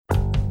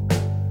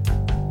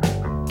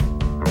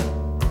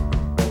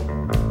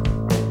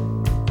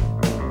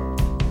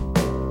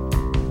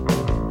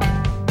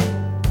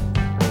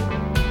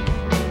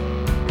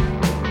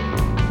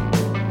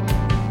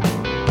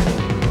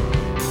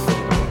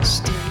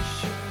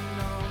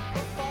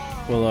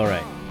Well, all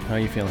right. How are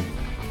you feeling?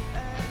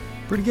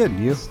 Pretty good.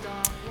 You?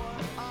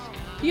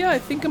 Yeah, I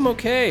think I'm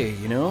okay.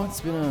 You know,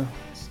 it's been a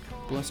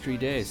blustery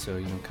day,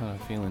 so, kind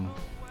of feeling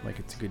like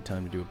it's a good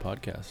time to do a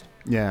podcast.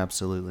 Yeah,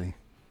 absolutely.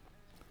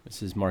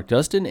 This is Mark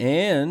Dustin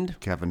and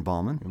Kevin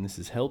Ballman. this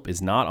is Help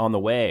is Not on the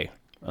Way.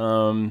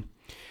 How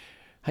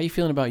you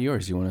feeling about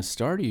yours? You want to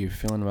start, or you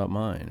feeling about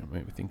mine? I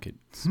think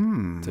it's a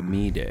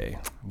me day.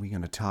 Are we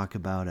going to talk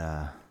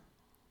about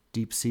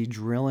deep sea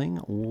drilling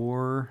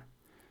or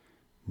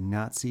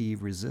Nazi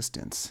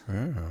resistance?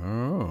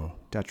 Oh.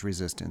 Dutch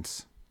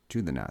resistance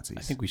to the Nazis.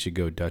 I think we should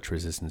go Dutch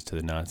resistance to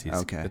the Nazis.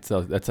 Okay.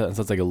 That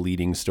sounds like a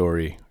leading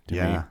story to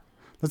me.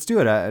 Let's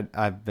do it. I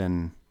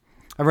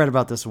read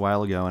about this a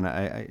while ago, and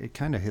it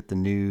kind of hit the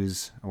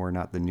news, or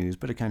not the news,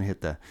 but it kind of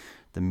hit the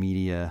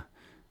media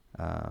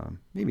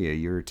maybe a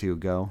year or two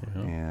ago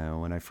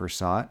when I first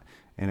saw it,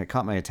 and it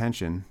caught my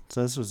attention.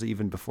 So this was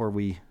even before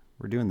we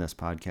were doing this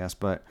podcast,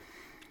 but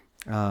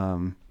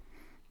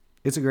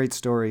it's a great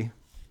story.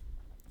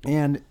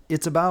 And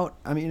it's about,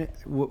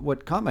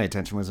 what caught my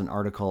attention was an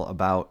article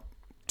about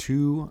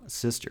two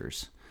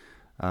sisters,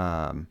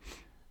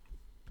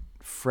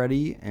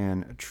 Freddie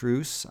and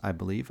Truus, I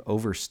believe,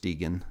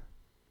 Overstegen.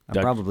 I'm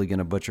Dutch. probably going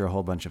to butcher a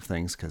whole bunch of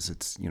things because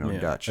it's,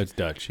 Dutch. It's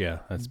Dutch, yeah.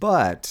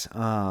 But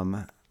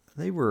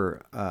they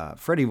were,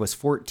 Freddie was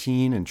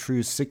 14 and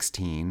Truus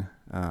 16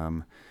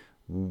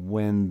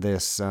 when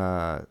this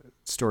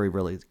story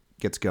really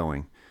gets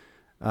going.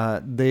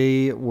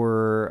 They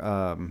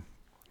were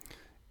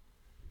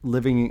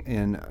living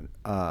in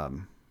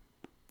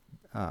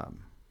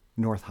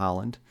North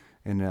Holland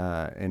in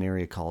an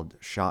area called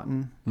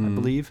Schoten, I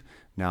believe.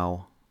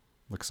 Now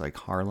looks like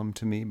Haarlem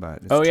to me,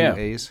 but it's two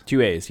A's.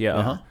 Two A's,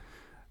 yeah.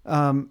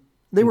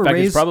 They were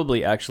raised. It's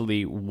probably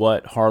actually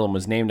what Haarlem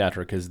was named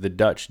after, because the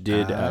Dutch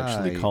did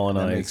actually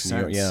colonize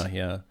New York.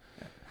 Yeah.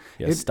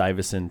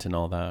 Stuyvesant and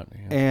all that.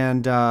 Yeah.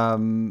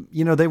 And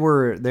they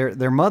were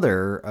their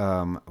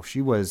mother.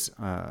 She was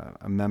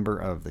a member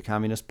of the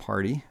Communist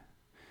Party,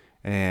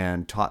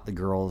 and taught the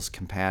girls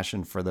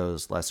compassion for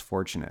those less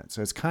fortunate.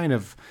 So it's kind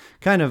of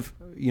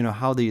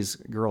how these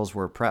girls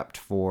were prepped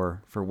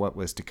for what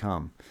was to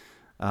come.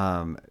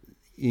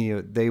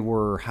 They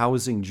were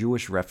housing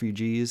Jewish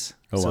refugees,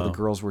 so the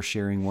girls were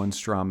sharing one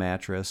straw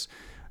mattress,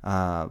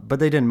 but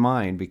they didn't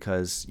mind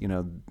because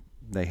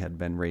they had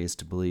been raised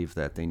to believe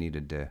that they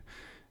needed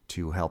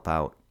to help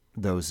out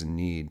those in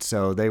need.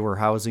 So they were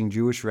housing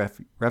Jewish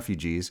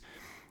refugees,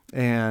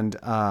 and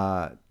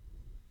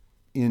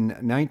in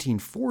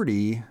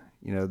 1940,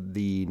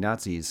 the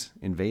Nazis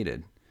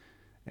invaded,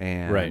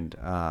 and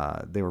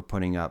they were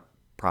putting up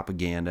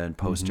propaganda and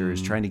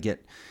posters trying to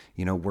get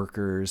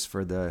workers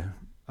for the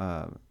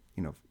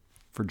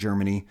for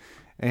Germany.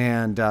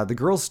 And the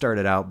girls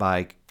started out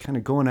by kind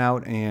of going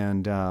out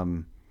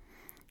and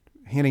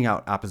handing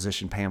out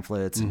opposition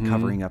pamphlets and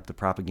covering up the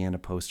propaganda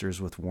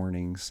posters with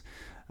warnings,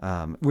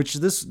 which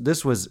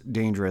this was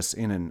dangerous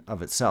in and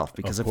of itself,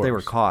 because if they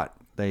were caught,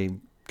 they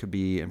could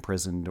be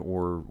imprisoned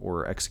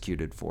or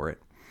executed for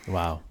it.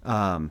 Wow.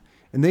 And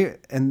they're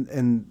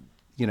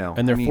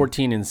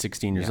 14 and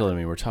 16 years old. I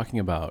mean, we're talking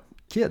about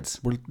kids.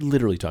 We're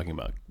literally talking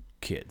about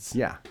kids.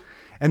 Yeah.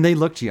 And they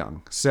looked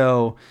young.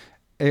 So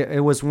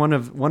it was one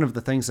of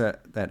the things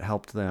that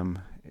helped them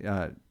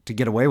to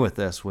get away with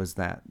this was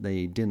that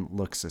they didn't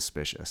look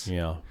suspicious.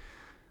 Yeah.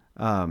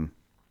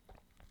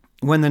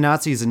 When the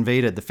Nazis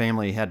invaded, the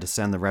family had to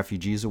send the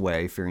refugees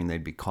away, fearing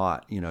they'd be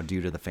caught,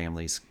 due to the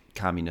family's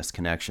communist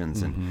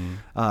connections. And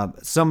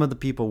some of the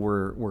people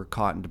were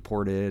caught and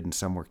deported, and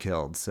some were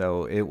killed.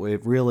 So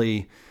it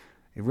really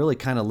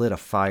kind of lit a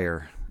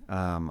fire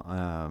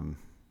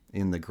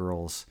in the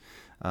girls,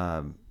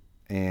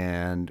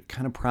 and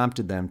kind of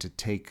prompted them to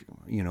take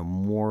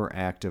more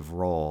active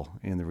role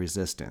in the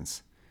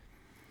resistance.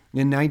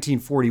 In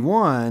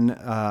 1941,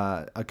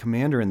 a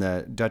commander in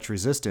the Dutch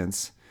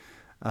resistance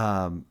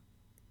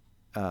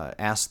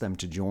asked them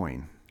to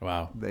join.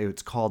 Wow.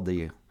 It's called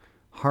the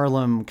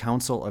Haarlem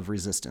Council of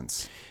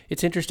Resistance.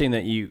 It's interesting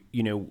that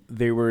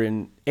they were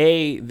in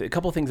a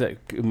couple of things that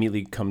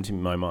immediately come to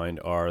my mind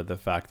are the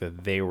fact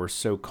that they were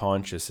so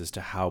conscious as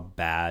to how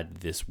bad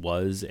this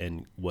was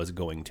and was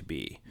going to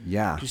be.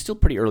 Yeah. Which is still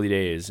pretty early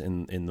days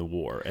in the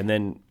war. And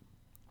then,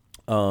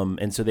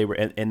 and so they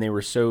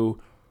were so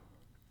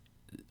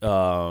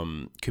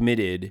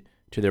committed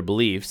to their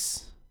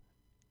beliefs,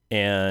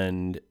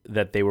 and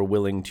that they were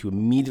willing to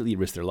immediately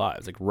risk their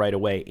lives, like right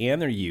away,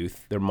 and their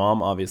youth. Their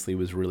mom obviously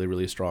was really,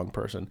 really a strong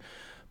person,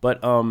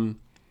 but I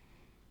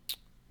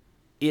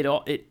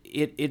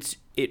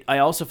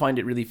also find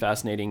it really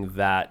fascinating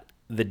that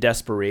the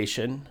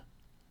desperation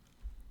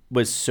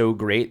was so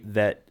great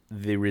that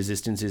the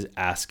resistance is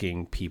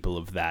asking people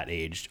of that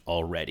age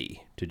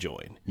already to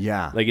join.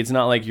 Yeah. Like, it's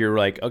not like you're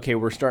like, okay,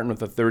 we're starting with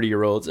the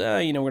 30-year-olds.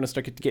 We're going to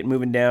start getting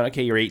moving down.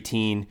 Okay, you're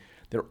 18.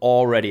 They're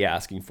already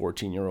asking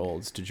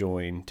 14-year-olds to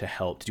join, to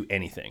help, to do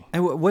anything.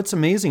 And what's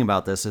amazing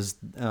about this is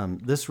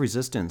this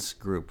resistance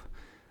group,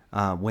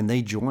 when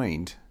they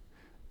joined,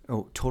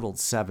 totaled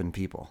 7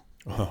 people.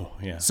 Oh,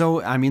 yeah.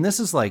 So, this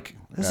is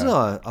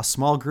a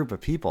small group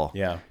of people.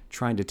 Yeah.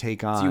 trying to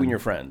take on. It's you and your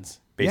friends,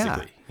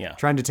 basically. Yeah.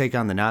 Trying to take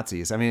on the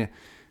Nazis. I mean,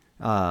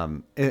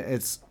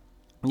 it's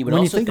You would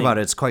when you also think about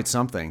it, it's quite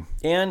something.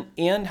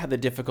 and have the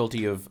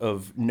difficulty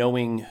of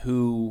knowing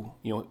who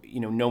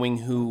knowing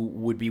who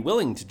would be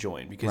willing to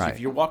join, because Right. if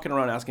you're walking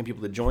around asking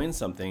people to join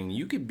something,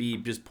 you could be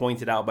just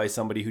pointed out by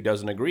somebody who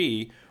doesn't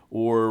agree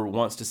or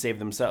wants to save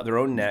themselves their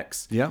own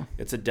necks. Yeah.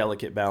 It's a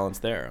delicate balance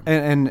there.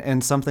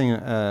 And something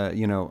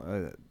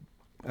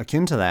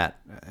akin to that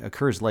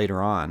occurs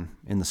later on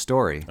in the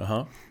story.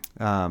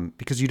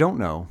 Because you don't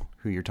know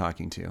who you're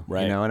talking to,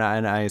 Right.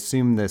 and I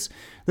assume this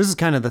is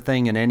kind of the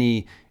thing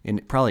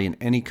probably in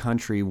any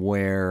country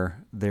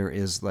where there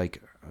is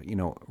like,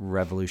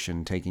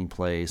 revolution taking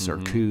place or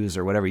coups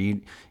or whatever.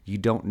 You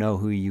don't know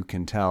who you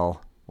can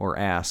tell or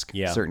ask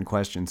certain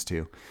questions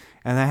to,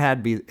 and that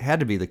had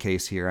to be the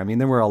case here. I mean,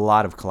 there were a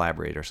lot of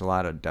collaborators, a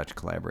lot of Dutch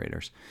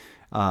collaborators.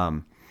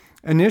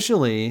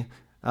 Initially,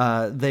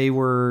 they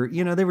were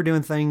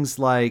doing things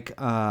like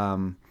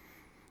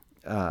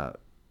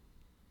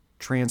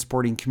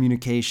transporting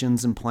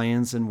communications and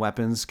plans and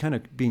weapons, kind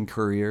of being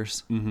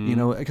couriers,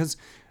 because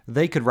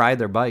they could ride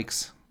their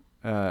bikes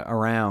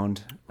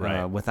around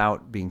Right.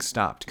 without being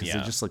stopped, because Yeah.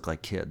 they just looked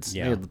like kids.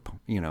 Yeah. They had,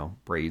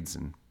 braids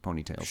and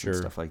ponytails Sure. and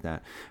stuff like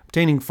that.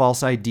 Obtaining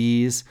false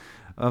IDs.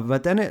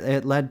 But then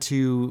it led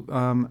to,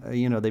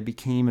 they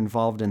became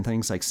involved in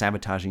things like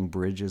sabotaging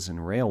bridges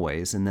and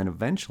railways, and then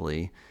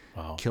eventually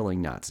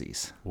killing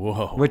Nazis.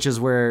 Whoa. Which is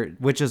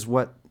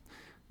what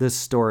this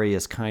story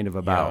is kind of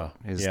about.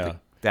 Yeah.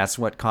 That's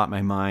what caught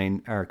my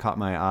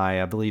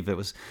eye. I believe it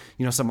was,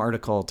 some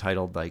article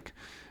titled like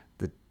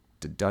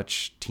the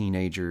Dutch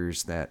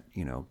teenagers that,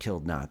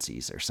 killed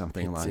Nazis or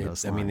something along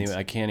those lines. I mean,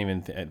 I can't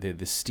even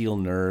the steel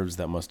nerves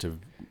that must have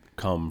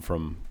come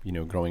from,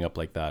 growing up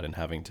like that and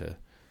having to.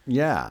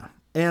 Yeah.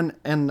 And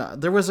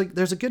there's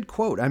a good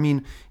quote. I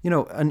mean,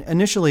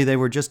 initially they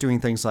were just doing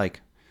things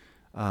like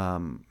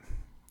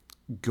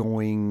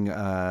going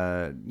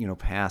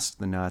past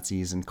the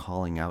Nazis and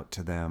calling out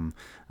to them.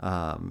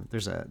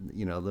 There's a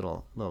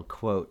little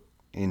quote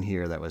in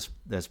here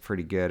that's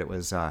pretty good. It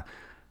was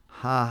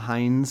 "Ha,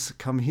 Heinz,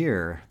 come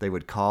here," they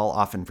would call,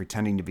 often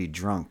pretending to be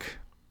drunk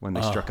when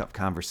they struck up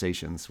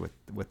conversations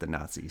with the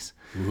Nazis.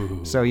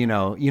 Ooh. So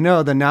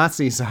the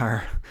Nazis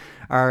are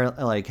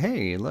like,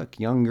 hey, look,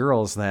 young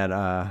girls that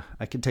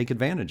I could take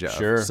advantage of.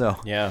 Sure. So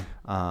yeah.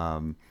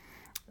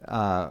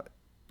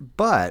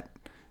 But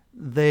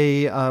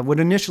they would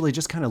initially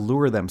just kind of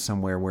lure them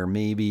somewhere where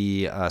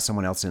maybe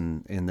someone else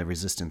in the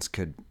resistance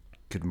could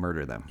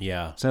murder them.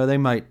 Yeah. So they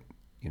might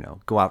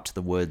go out to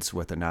the woods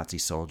with a Nazi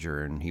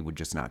soldier and he would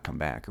just not come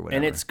back or whatever.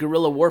 And it's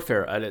guerrilla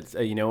warfare at its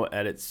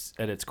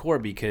at its core,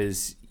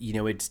 because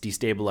it's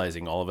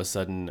destabilizing. All of a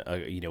sudden,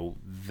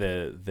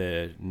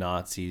 the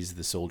Nazis,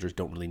 the soldiers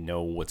don't really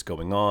know what's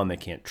going on. They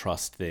can't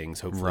trust things.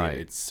 Hopefully, Right.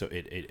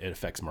 it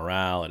affects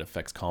morale. It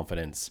affects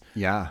confidence.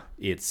 Yeah.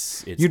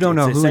 It's you don't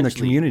know who in the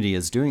essentially- community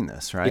is doing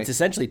this, right? It's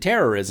essentially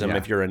terrorism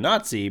if you're a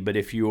Nazi, but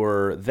if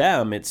you're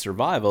them, it's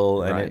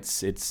survival, and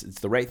Right. it's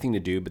the right thing to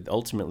do. But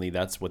ultimately,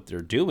 that's what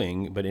they're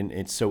doing. But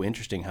it's so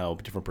interesting how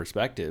different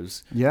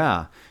perspectives.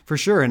 Yeah, for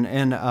sure.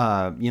 And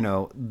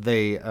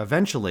they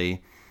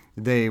eventually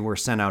were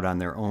sent out on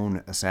their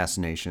own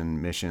assassination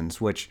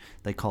missions, which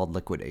they called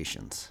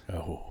liquidations.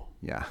 Oh,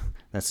 Yeah,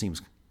 that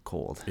seems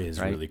cold. it is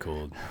right? really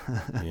cold.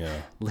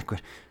 Yeah.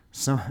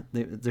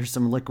 There's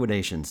some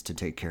liquidations to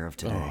take care of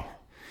today.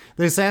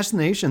 The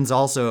assassinations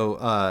also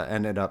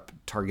ended up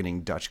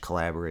targeting Dutch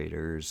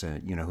collaborators,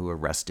 who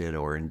arrested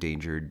or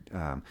endangered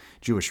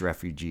Jewish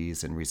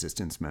refugees and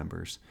resistance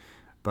members.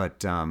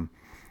 But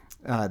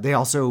they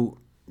also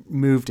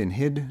moved and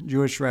hid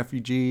Jewish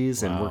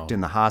refugees and worked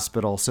in the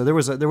hospital. So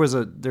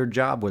their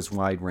job was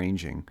wide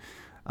ranging.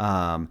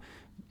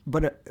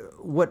 But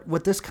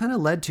what this kind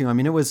of led to, I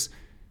mean, it was.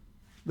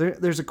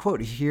 There's a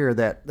quote here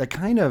that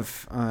kind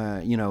of,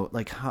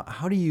 like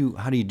how do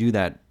you do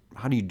that?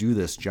 How do you do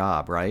this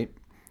job, right?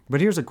 But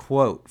here's a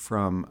quote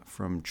from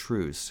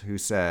Truce, who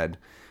said,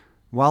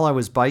 "While I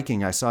was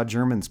biking, I saw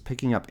Germans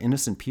picking up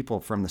innocent people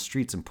from the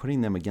streets and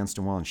putting them against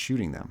a wall and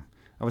shooting them.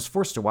 I was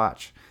forced to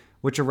watch,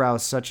 which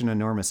aroused such an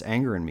enormous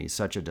anger in me,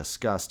 such a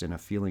disgust and a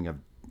feeling of,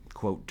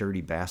 quote,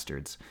 dirty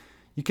bastards.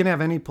 You can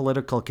have any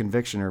political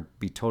conviction or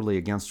be totally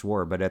against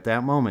war, but at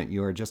that moment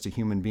you are just a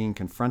human being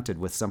confronted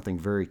with something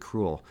very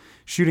cruel.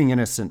 Shooting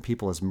innocent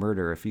people is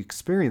murder. If you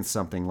experience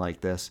something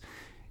like this,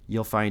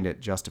 you'll find it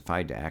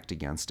justified to act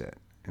against it."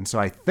 And so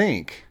I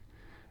think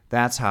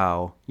that's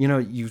how,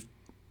 the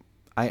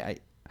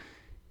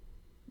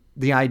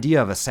idea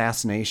of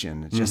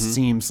assassination, it just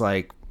seems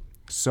like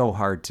so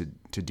hard to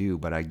do.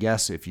 But I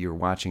guess if you're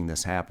watching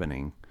this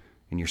happening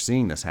and you're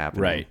seeing this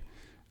happening Right.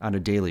 on a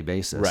daily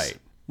basis. Right.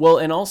 Well,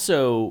 and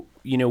also,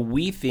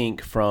 we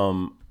think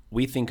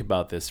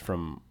about this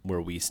from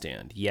where we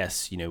stand.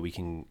 Yes, we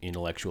can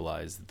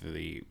intellectualize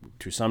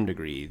to some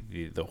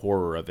degree the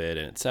horror of it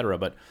and et cetera.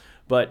 But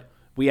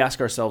we ask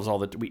ourselves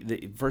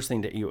the first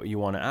thing that you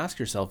want to ask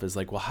yourself is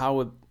like,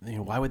 well,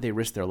 why would they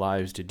risk their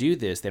lives to do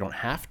this? They don't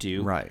have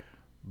to. Right.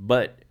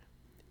 But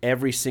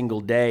every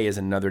single day is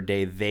another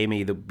day they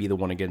may be the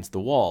one against the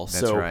wall.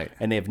 That's right.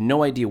 And they have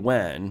no idea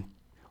when.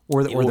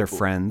 Or their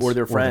friends. Or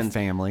their friends. Or their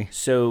family.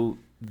 So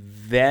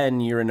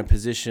then you're in a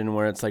position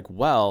where it's like,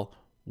 well,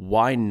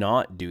 why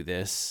not do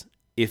this?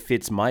 If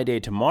it's my day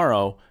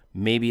tomorrow,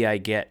 maybe I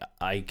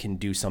can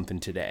do something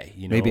today.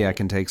 You know? Maybe I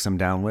can take some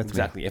down with me.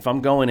 Exactly. If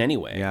I'm going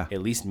anyway, Yeah.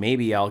 at least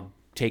maybe I'll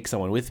take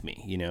someone with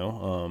me, you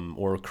know,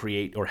 or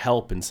create or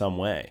help in some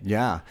way.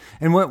 Yeah.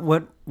 And what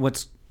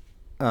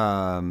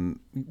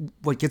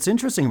gets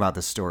interesting about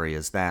this story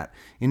is that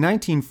in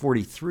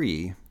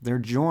 1943, they're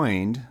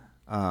joined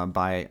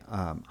by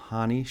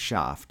Hani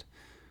Shaft.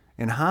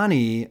 And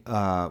Hani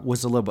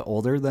was a little bit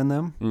older than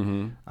them.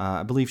 Mm-hmm.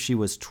 I believe she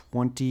was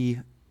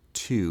 22,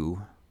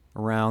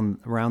 around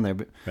there,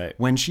 right.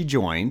 when she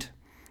joined.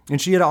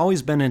 And she had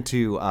always been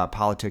into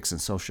politics and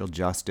social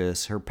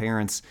justice. Her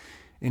parents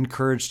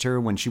encouraged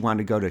her when she wanted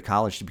to go to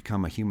college to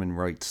become a human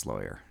rights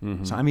lawyer.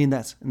 Mm-hmm. So, I mean,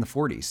 that's in the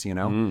 40s, you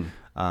know,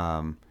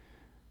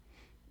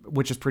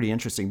 which is pretty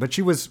interesting. But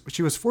she was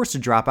forced to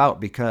drop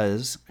out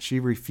because she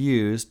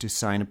refused to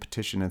sign a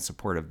petition in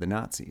support of the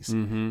Nazis,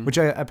 which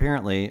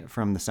apparently,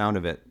 from the sound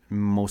of it,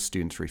 most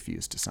students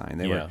refused to sign.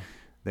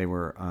 They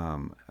were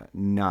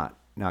not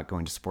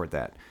going to support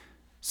that.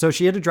 So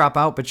she had to drop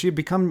out, but she had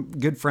become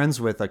good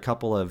friends with a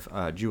couple of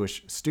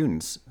Jewish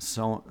students,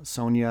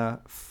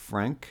 Sonia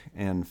Frank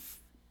and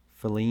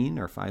Filene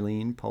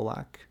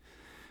Polak,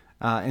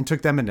 and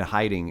took them into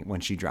hiding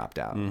when she dropped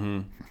out.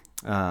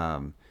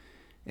 Mm-hmm.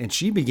 And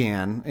she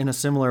began in a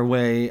similar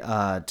way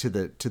to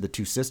the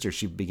two sisters.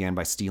 She began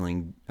by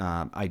stealing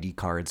ID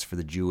cards for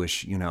the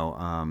Jewish,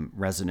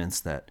 residents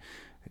that,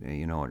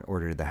 in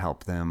order to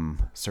help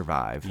them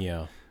survive.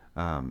 Yeah.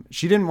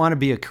 She didn't want to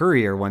be a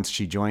courier once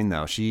she joined,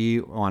 though. She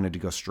wanted to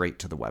go straight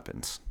to the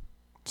weapons.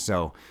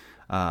 So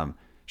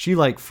she,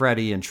 like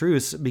Freddie and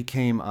Truce,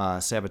 became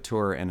a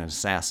saboteur and an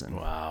assassin.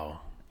 Wow.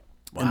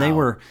 And they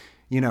were,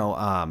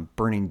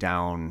 burning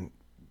down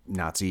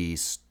Nazi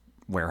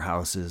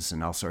warehouses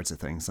and all sorts of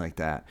things like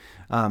that.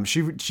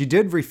 She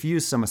did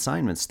refuse some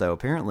assignments, though.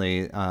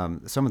 Apparently,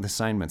 some of the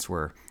assignments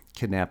were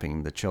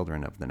kidnapping the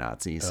children of the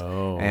Nazis.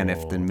 Oh. And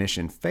if the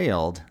mission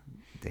failed,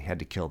 they had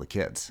to kill the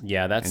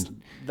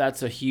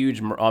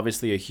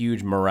obviously a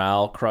huge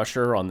morale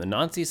crusher on the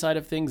Nazi side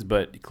of things,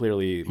 but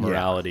clearly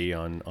morality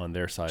on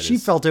their side. She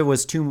felt it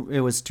was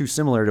too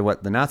similar to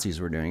what the Nazis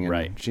were doing, and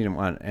right. She didn't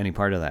want any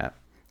part of that.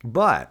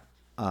 But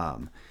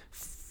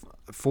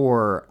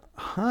for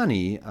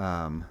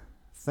Hani,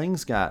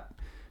 things got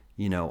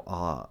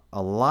a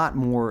lot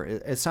more.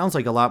 It sounds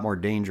like a lot more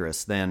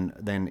dangerous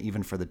than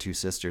even for the two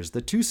sisters. The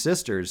two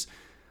sisters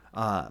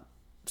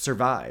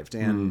survived,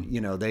 and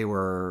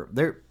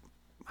they're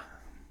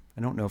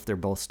I don't know if they're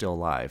both still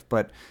alive,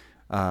 but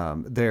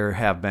there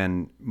have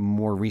been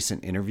more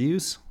recent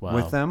interviews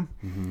with them.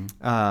 Mm-hmm.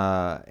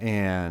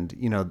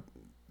 And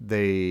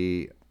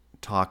they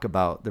talk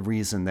about the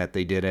reason that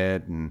they did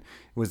it, and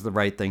it was the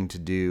right thing to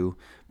do.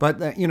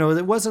 But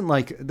it wasn't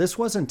like, this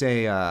wasn't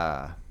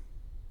a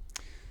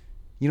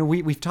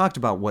we've talked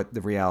about what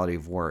the reality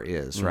of war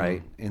is, mm-hmm.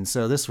 right? And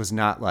so this was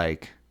not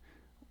like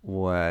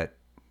what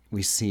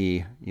we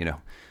see,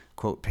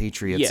 quote,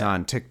 patriots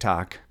on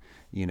TikTok,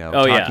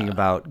 talking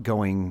about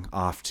going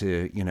off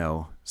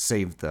to,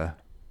 save the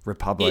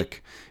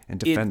Republic and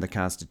defend the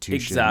Constitution.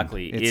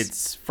 Exactly.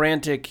 It's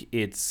frantic.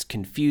 It's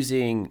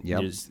confusing.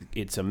 Yep.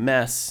 It's a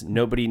mess.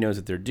 Nobody knows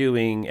what they're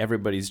doing.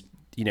 Everybody's,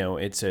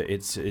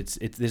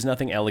 there's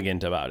nothing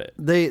elegant about it.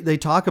 They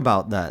talk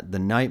about the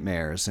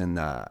nightmares and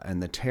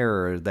the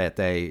terror that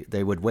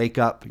they would wake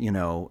up,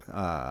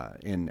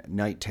 in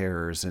night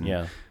terrors,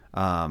 and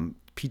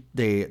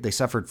they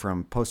suffered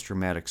from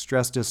post-traumatic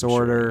stress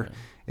disorder. Sure, yeah.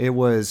 It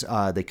was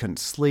they couldn't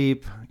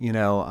sleep.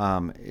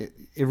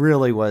 It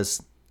really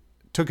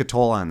took a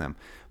toll on them,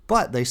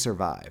 but they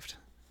survived,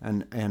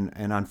 and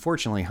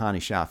unfortunately,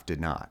 Hani Shaft did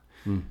not.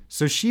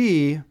 So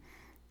she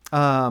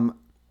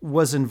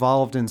was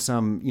involved in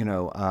some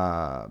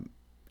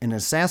an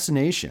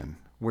assassination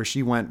where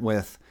she went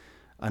with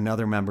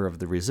another member of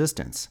the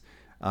resistance,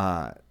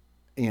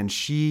 and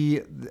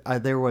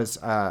there was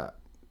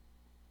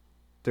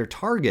their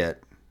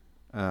target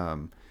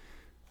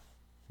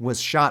was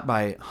shot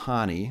by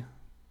Hani,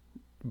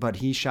 but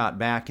he shot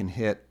back and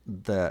hit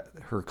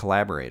her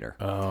collaborator,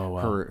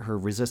 her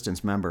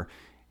resistance member.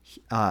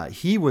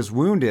 He was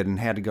wounded and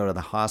had to go to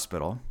the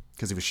hospital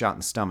because he was shot in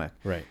the stomach.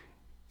 Right.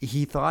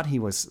 He thought he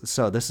was.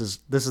 So this is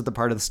the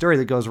part of the story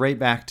that goes right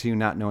back to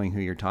not knowing who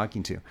you're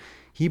talking to.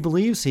 He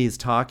believes he's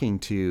talking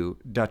to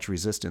Dutch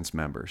resistance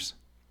members,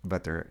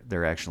 but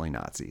they're actually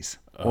Nazis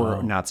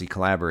or Nazi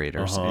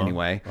collaborators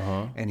anyway.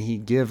 And he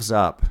gives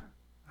up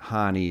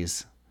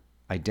Hani's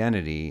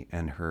identity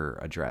and her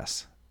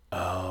address.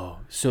 Oh,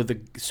 so the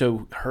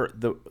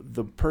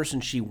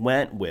person she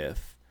went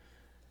with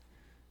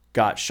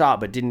got shot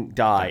but didn't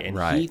die, and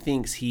right. he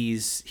thinks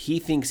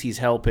he's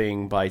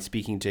helping by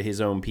speaking to his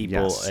own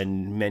people, yes.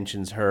 and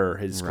mentions her,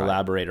 his right.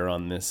 collaborator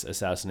on this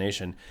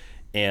assassination.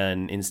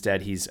 and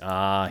instead he's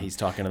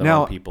talking to the Now,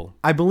 wrong people.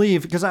 I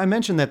believe, because I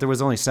mentioned that there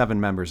was only 7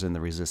 members in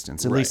the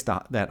resistance, at Right. least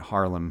that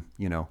Harlem,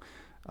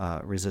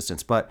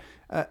 resistance. But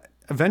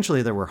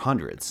eventually there were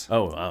hundreds.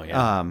 Oh, wow,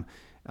 yeah.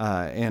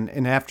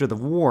 And after the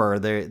war,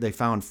 they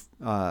found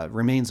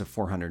remains of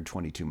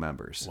 422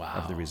 members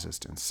of the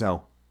resistance.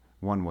 So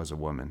one was a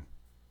woman,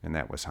 and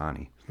that was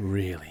Hani.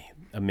 Really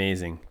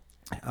amazing.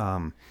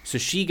 So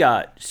she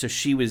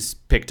was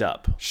picked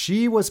up.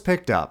 She was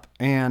picked up,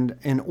 and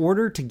in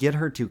order to get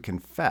her to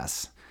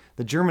confess,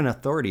 the German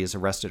authorities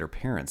arrested her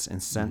parents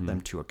and sent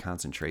them to a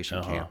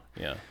concentration camp.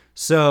 Yeah.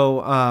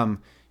 So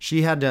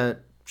she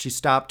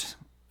stopped,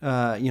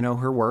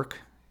 her work,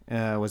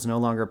 was no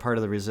longer a part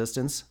of the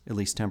resistance, at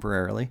least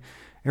temporarily.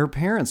 Her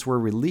parents were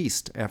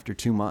released after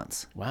 2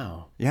 months.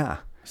 Wow. Yeah.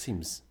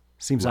 Seems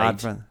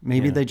odd. right.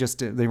 Maybe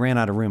they ran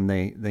out of room.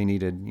 They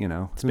needed,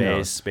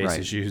 space right.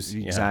 issues.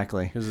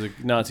 Exactly. Because the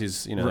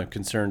Nazis, they're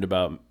concerned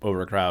about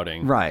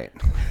overcrowding. Right.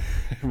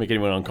 Make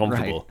anyone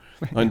uncomfortable.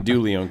 Right.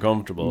 Unduly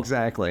uncomfortable.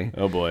 Exactly.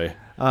 Oh boy.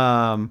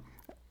 But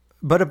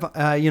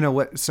you know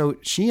what? So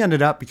she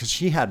ended up, because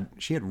she had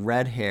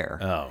red hair.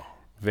 Oh,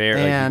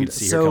 very. You could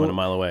see her coming a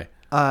mile away.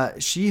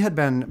 She had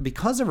been,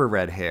 because of her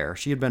red hair,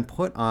 she had been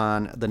put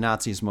on the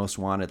Nazis' most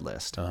wanted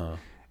list,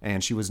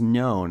 and she was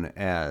known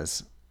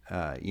as,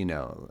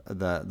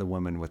 the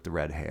woman with the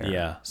red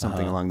hair,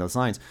 something along those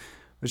lines.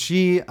 But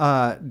she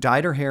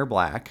dyed her hair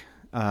black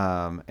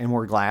and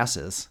wore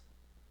glasses,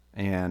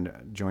 and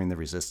joined the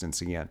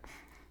resistance again,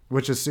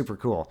 which is super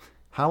cool.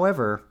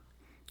 However,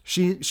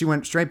 she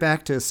went straight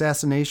back to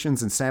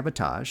assassinations and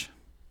sabotage,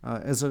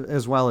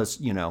 as well as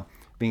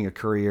being a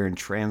courier and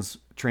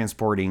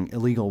transporting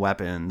illegal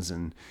weapons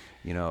and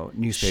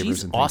newspapers.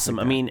 She's and things awesome.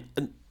 like that. I mean,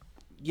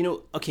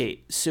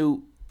 okay,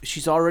 so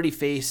she's already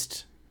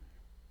faced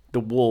the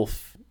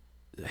wolf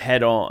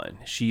head on.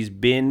 She's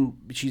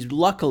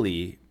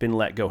luckily been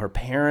let go. Her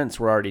parents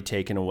were already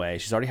taken away.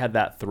 She's already had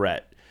that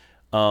threat.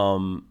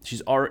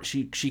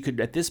 She could,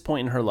 at this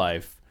point in her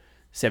life,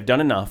 say, I've done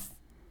enough.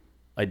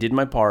 I did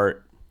my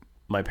part.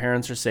 My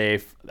parents are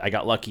safe. I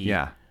got lucky.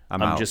 Yeah.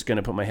 I'm just going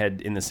to put my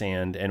head in the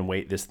sand and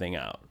wait this thing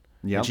out.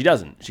 Yep. And she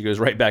doesn't. She goes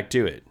right back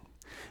to it.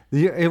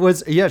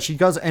 She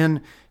does.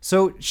 And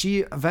so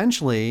she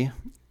eventually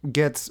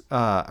gets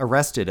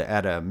arrested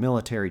at a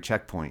military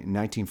checkpoint in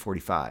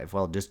 1945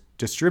 while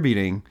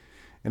distributing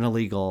an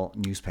illegal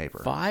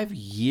newspaper. 5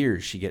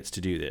 years she gets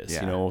to do this,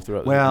 Yeah.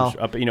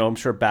 throughout, I'm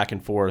sure back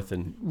and forth.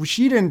 And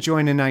she didn't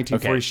join in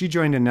 1940. Okay. She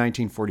joined in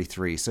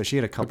 1943, so she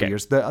had a couple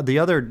years. The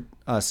other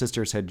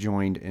sisters had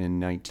joined in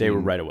 1940. they were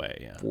right away,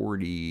 yeah.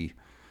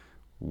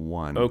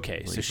 41.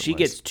 Okay, so she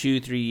gets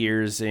 2-3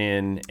 years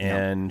in,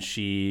 and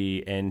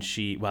she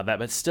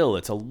but still,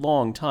 it's a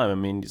long time. I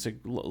mean, it's a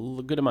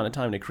good amount of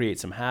time to create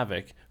some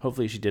havoc.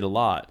 Hopefully she did a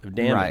lot of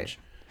damage.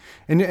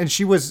 Right. And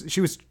she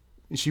was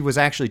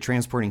actually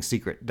transporting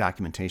secret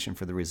documentation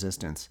for the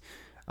resistance.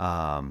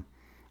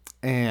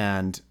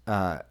 And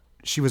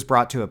she was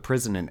brought to a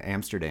prison in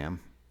Amsterdam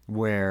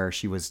where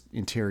she was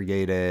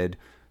interrogated,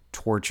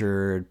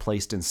 tortured,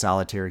 placed in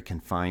solitary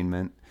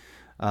confinement.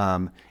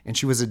 And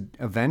she was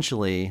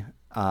eventually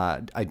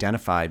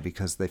identified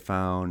because they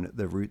found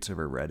the roots of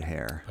her red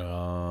hair.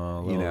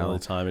 A little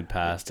time had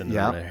passed and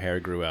her hair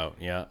grew out.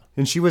 Yeah.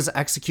 And she was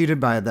executed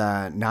by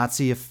the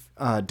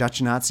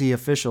Dutch Nazi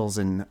officials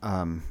in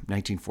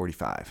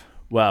 1945.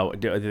 Wow.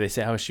 Did they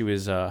say how she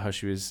was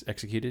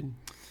executed?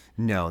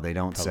 No, they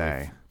don't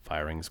say.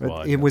 Firing squad.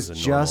 But it was a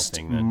normal just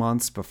thing then.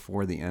 months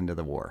before the end of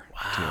the war.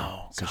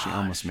 Wow. Too. So she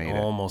almost made it.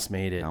 Almost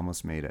made it.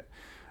 Almost made it.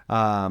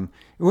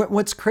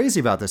 What's crazy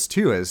about this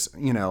too is,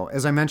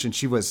 as I mentioned,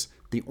 she was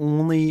the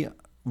only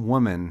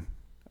woman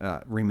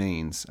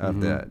remains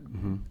of the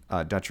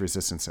Dutch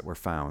resistance that were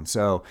found.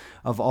 So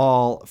of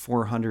all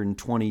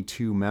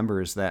 422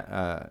 members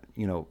that,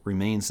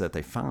 remains that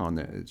they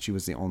found, she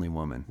was the only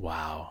woman.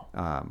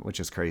 Wow.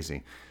 Which is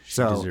crazy.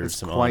 deserves It's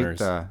some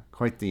quite honors.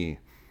 quite the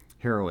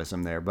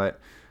heroism there. But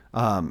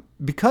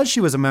because she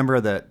was a member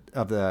of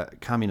the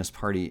Communist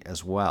Party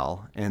as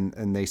well,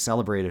 and they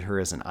celebrated her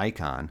as an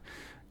icon,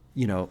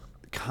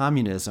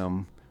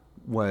 communism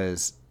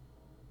was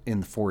in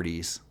the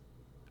 40s,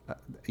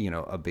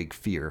 a big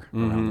fear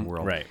around the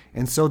world. Right.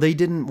 And so they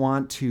didn't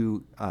want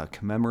to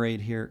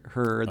commemorate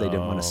her. They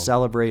didn't want to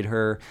celebrate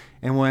her.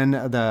 And when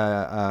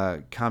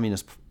the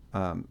communists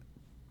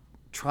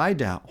tried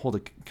to hold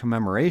a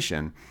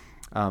commemoration,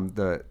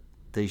 the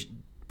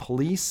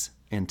police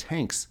and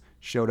tanks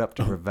showed up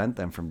to prevent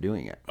them from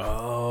doing it.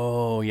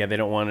 Oh, yeah. They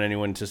don't want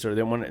anyone to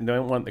they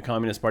don't want the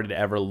Communist Party to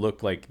ever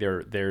look like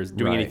they're doing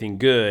Right. anything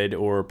good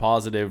or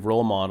positive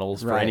role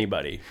models for Right.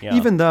 anybody. Yeah.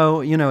 Even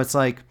though, it's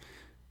like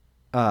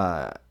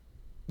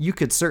you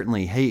could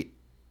certainly hate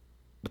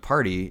the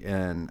party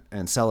and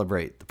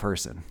celebrate the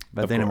person,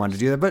 but they didn't want to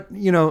do that. But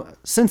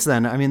since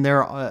then, I mean,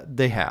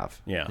 they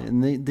have, Yeah.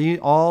 and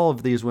all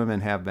of these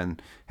women have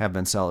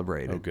been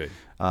celebrated. Oh, good.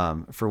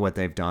 For what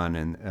they've done,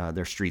 and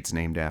their streets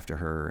named after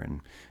her,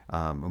 and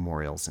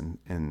memorials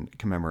and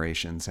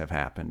commemorations have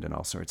happened, and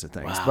all sorts of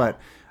things. Wow.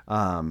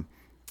 But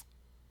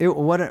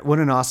What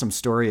an awesome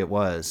story it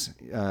was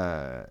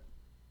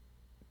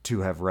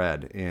to have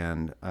read,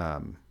 and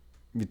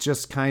it's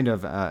just kind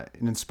of an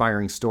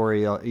inspiring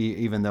story,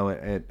 even though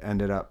it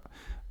ended up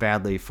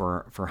badly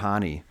for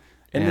Hani.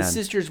 And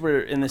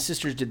the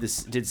sisters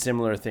did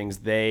similar things.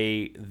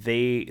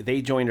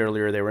 They joined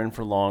earlier. They were in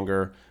for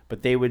longer,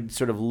 but they would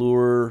sort of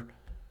lure.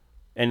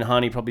 And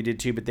Hani probably did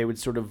too, but they would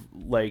sort of,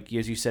 like,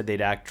 as you said, they'd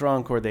act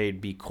drunk or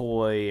they'd be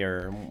coy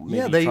or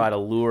maybe try to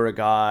lure a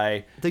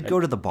guy. They'd go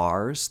to the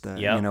bars,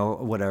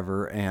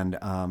 whatever,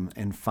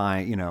 and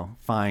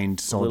find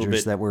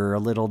soldiers that were a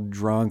little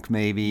drunk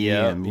maybe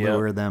and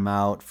lure them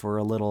out for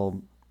a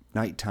little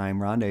nighttime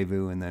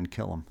rendezvous and then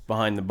kill them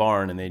behind the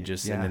barn, and and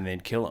then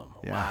they'd kill them.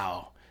 Yeah.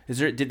 Wow.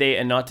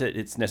 And not that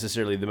it's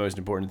necessarily the most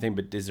important thing,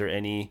 but is there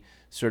any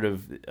sort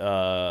of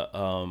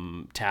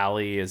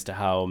tally as to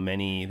how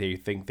many they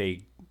think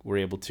they were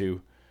able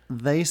to?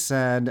 They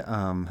said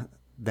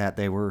that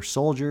they were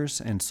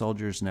soldiers, and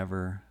soldiers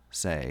never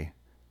say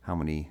how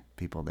many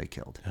people they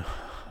killed.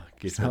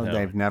 So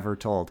they've never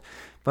told.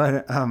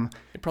 But they're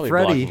probably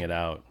blocking it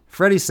out.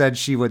 Freddie said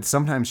she would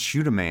sometimes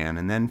shoot a man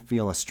and then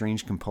feel a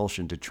strange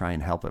compulsion to try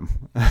and help him.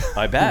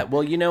 I bet.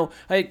 Well,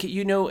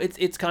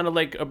 it's kind of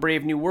like A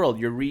Brave New World.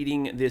 You're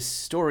reading this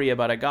story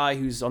about a guy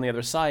who's on the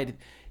other side.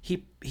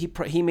 He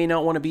may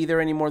not want to be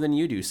there any more than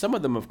you do. Some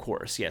of them, of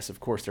course, there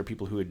are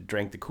people who had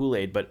drank the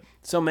Kool-Aid, but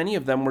so many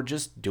of them were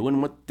just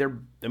doing what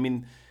you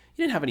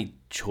didn't have any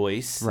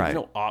choice. Right. There's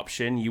no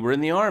option. You were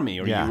in the army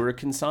or you were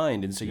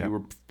consigned, and so you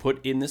were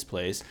put in this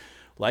place.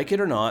 Like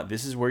it or not,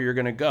 this is where you're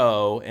going to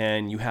go,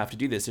 and you have to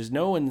do this. There's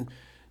no one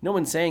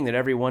saying that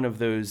everyone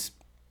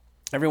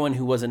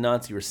who was a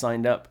Nazi or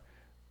signed up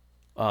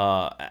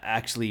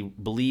actually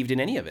believed in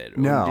any of it.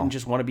 No. Or didn't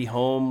just want to be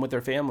home with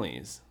their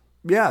families.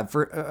 Yeah,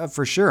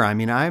 for sure. I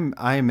mean,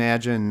 I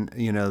imagine,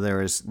 there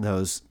was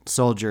those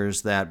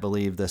soldiers that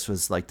believed this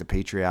was like the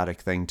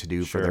patriotic thing to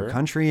do for their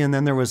country, and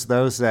then there was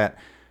those that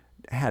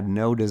had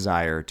no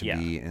desire to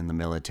be in the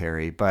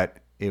military, but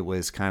it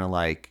was kind of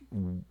like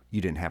you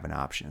didn't have an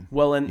option.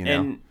 Well,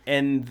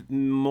 and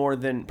more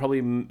than probably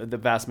the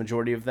vast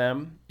majority of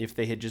them, if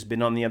they had just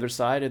been on the other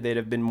side, they'd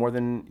have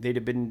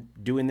been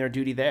doing their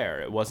duty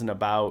there. It wasn't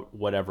about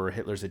whatever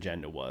Hitler's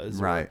agenda was,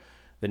 right?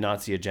 The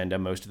Nazi agenda.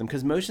 Most of them,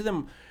 because most of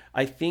them,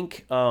 I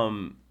think,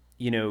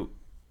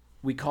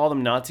 we call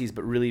them Nazis,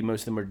 but really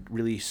most of them are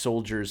really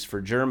soldiers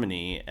for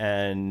Germany,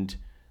 and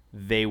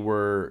they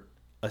were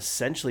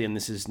essentially, and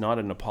this is not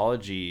an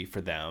apology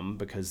for them,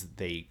 because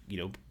they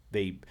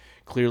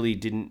clearly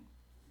didn't,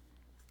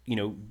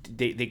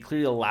 they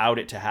clearly allowed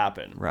it to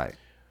happen. Right.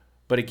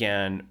 But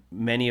again,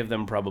 many of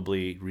them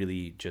probably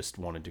really just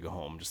wanted to go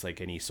home, just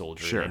like any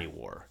soldier in any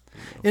war.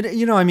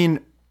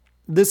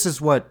 This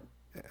is what,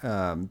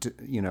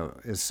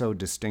 is so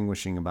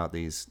distinguishing about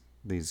these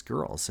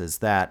girls, is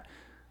that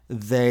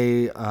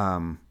they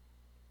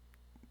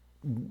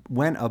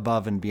went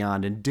above and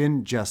beyond and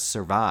didn't just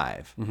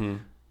survive,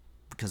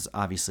 because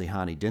obviously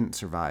Hani didn't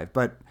survive,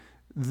 but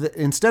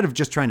instead of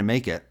just trying to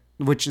make it,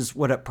 which is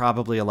what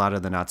probably a lot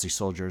of the Nazi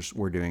soldiers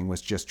were doing,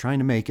 was just trying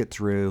to make it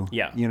through.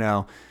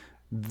 Yeah.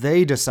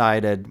 They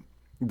decided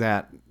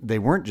that they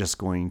weren't just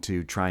going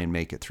to try and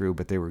make it through,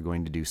 but they were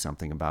going to do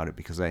something about it,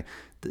 because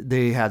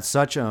they had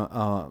such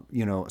a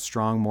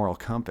strong moral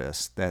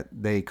compass that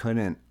they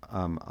couldn't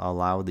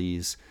allow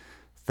these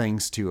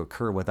things to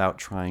occur without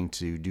trying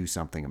to do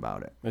something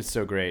about it. It's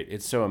so great.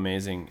 It's so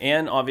amazing.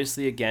 And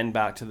obviously, again,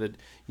 back to the,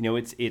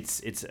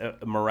 it's a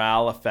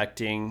morale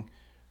affecting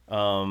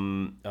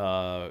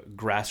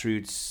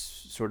grassroots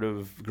sort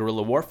of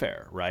guerrilla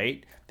warfare,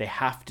 right? They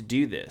have to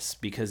do this,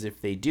 because if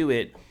they do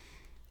it,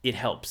 it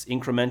helps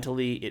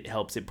incrementally. It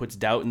helps. It puts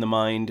doubt in the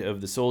mind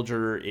of the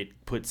soldier.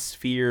 It puts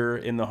fear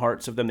in the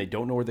hearts of them. They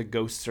don't know where the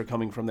ghosts are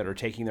coming from that are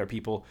taking their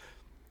people.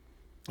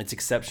 It's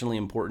exceptionally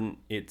important.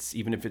 It's,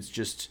 even if it's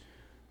just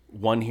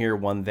one here,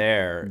 one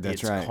there,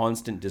 it's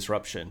constant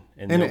disruption,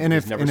 and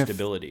there's never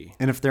stability.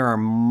 And if there are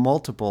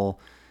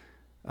multiple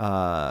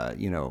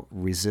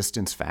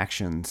resistance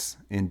factions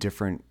in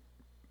different,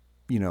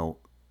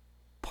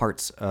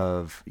 parts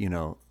of,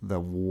 the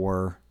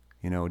war,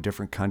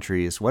 different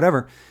countries,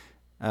 whatever,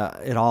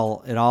 it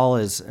all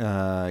is,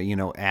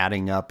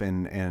 adding up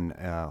and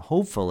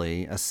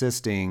hopefully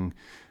assisting,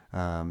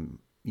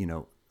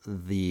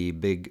 the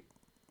big,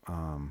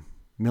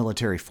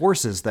 military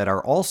forces that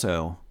are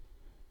also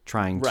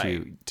trying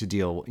to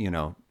deal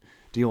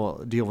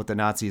with the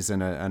Nazis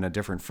in a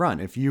different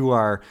front. If you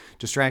are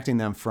distracting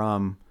them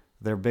from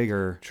their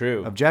bigger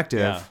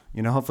objective,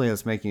 hopefully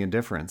that's making a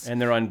difference.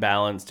 And they're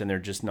unbalanced, and they're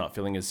just not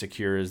feeling as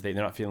secure as they're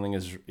not feeling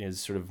as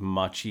sort of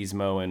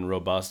machismo and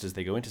robust as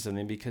they go into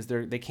something, because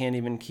they can't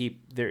even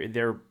keep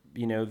their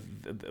a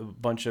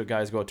bunch of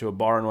guys go out to a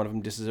bar and one of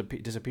them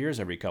disappears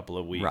every couple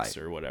of weeks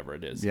or whatever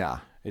it is. Yeah.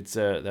 It's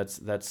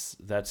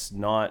that's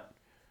not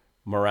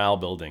morale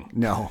building.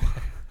 No.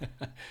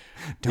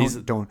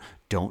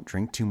 Don't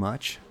drink too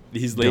much.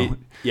 These late,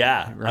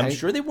 right? I'm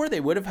sure they were.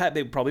 They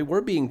probably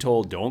were being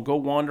told, don't go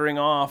wandering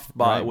off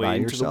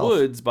into the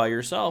woods by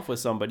yourself with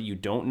somebody you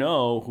don't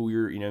know who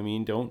you're.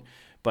 Don't.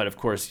 But of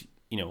course,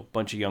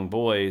 bunch of young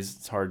boys,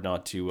 it's hard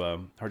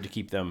to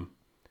keep them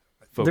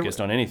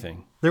focused on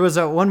anything. There was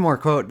one more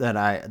quote that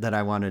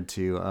I wanted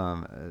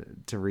to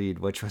read,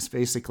 which was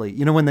basically,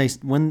 when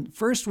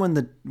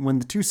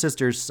the two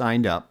sisters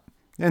signed up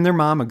and their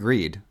mom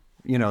agreed,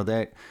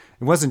 it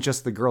wasn't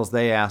just the girls.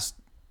 They asked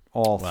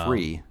all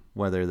three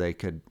whether they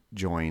could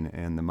join,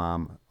 and the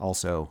mom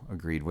also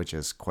agreed, which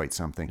is quite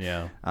something.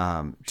 Yeah.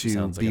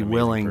 To be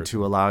willing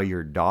to allow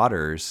your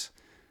daughters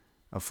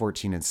of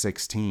 14 and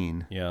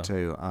 16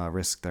 to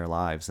risk their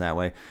lives that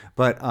way.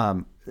 But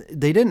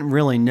they didn't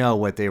really know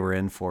what they were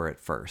in for at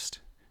first.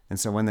 And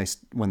so when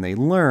they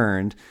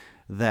learned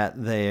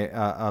that they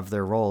of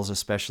their roles,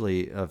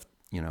 especially of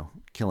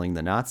killing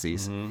the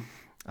Nazis,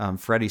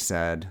 Freddie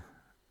said,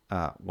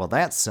 well,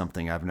 that's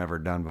something I've never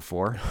done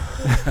before.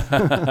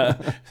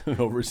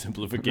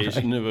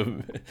 Oversimplification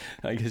of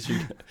I guess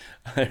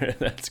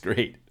that's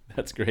great.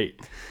 That's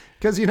great.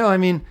 Because,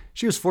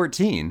 she was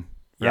 14,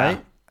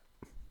 right?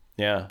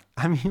 Yeah.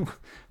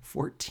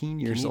 14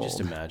 years old. Can you just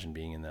imagine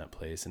being in that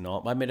place and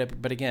all?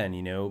 But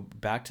again,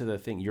 back to the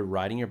thing, you're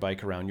riding your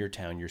bike around your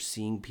town. You're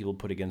seeing people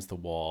put against the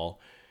wall.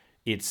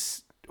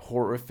 It's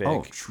horrific.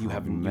 Oh, you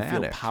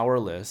feel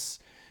powerless.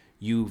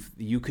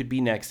 You could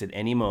be next at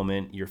any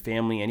moment. Your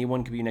family,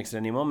 anyone could be next at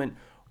any moment.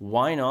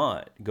 Why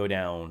not go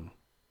down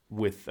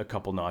with a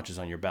couple notches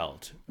on your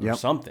belt or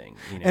something?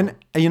 And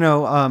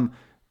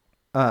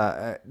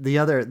the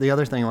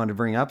other thing I wanted to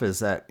bring up is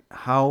that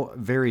how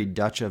very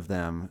Dutch of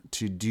them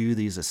to do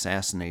these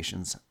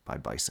assassinations by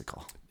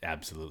bicycle.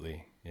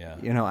 Absolutely, yeah.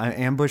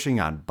 Ambushing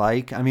on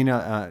bike.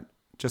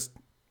 Just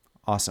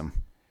awesome.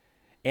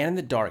 And in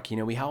the dark,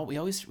 we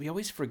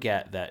always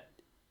forget that.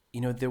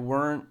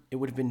 It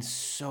would have been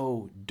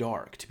so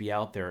dark to be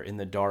out there in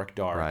the dark,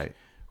 right,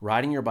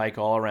 riding your bike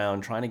all around,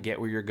 trying to get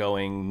where you're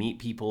going, meet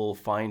people,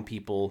 find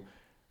people,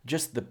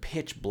 just the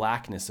pitch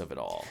blackness of it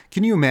all.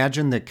 Can you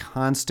imagine the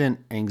constant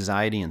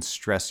anxiety and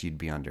stress you'd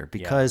be under?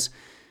 Because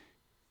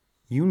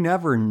you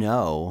never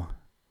know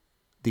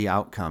the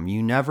outcome.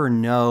 You never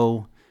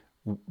know,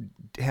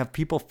 have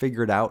people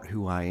figured out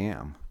who I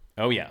am?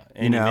 Oh yeah.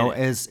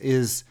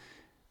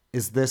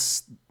 Is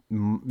this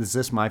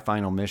my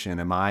final mission?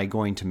 Am I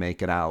going to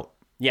make it out?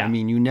 Yeah.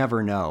 You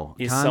never know.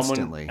 Is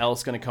constantly. Someone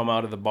else going to come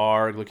out of the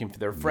bar looking for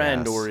their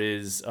friend? Yes. Or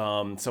is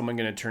someone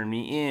going to turn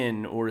me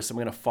in? Or is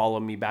someone going to follow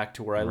me back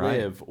to where I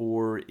live?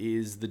 Or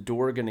is the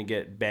door going to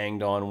get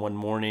banged on one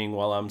morning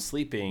while I'm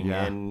sleeping?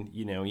 Yeah. And,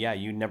 you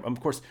never... Of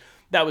course,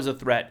 that was a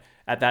threat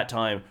at that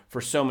time for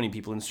so many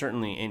people, and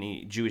certainly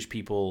any Jewish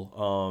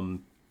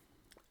people,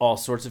 all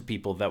sorts of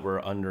people that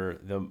were under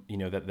the,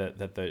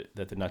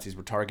 that the Nazis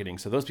were targeting.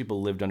 So those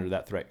people lived under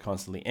that threat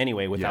constantly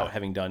anyway, without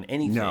having done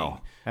anything. No,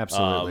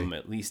 absolutely.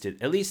 At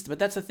least, but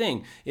that's the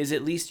thing, is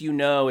at least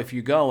if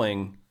you're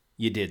going,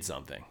 you did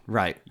something.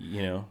 Right.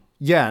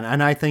 Yeah,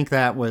 and I think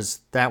that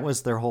was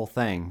their whole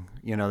thing.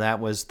 That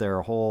was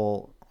their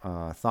whole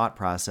thought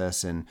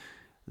process, and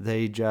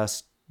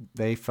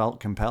they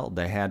felt compelled.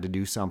 They had to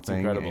do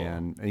something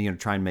and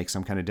try and make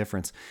some kind of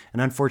difference.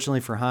 And unfortunately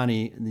for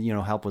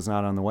Hani, help was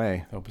not on the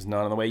way. Help was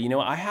not on the way.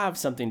 I have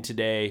something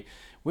today.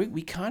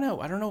 We kind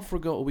of, I don't know if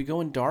are we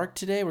going dark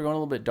today? We're going a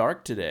little bit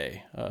dark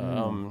today.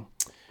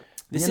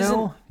 This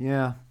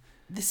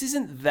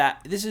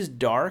is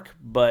dark,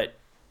 but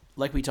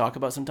like we talk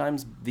about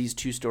sometimes, these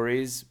two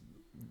stories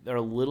are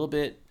a little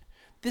bit,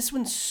 this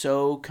one's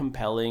so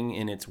compelling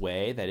in its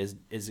way that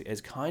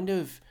is kind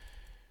of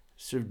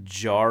sort of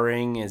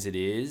jarring as it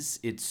is.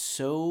 It's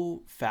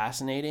so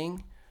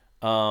fascinating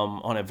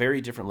on a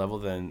very different level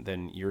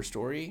than your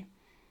story,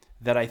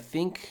 that I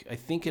think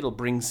it'll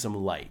bring some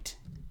light,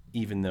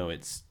 even though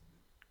it's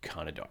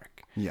kind of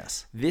dark.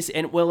 Yes.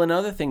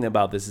 Another thing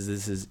about this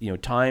is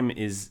time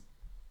is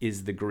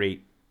the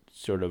great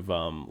sort of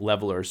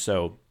leveler.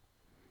 So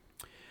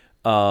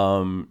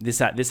this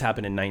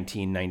happened in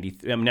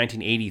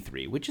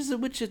 1983, which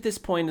at this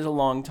point is a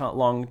long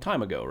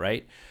time ago,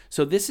 right?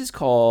 So this is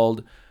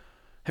called.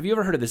 Have you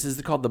ever heard of this? This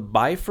is called the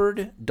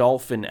Byford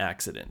Dolphin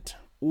Accident,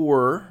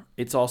 or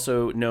it's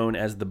also known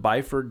as the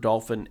Byford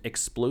Dolphin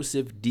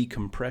Explosive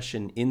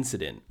Decompression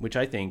Incident, which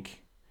I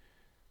think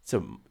it's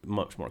a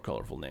much more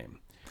colorful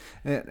name.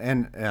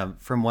 And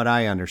from what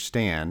I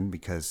understand,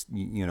 because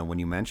when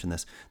you mention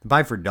this, the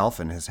Byford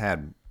Dolphin has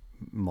had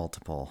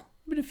multiple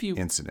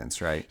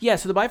incidents, right? Yeah.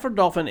 So the Byford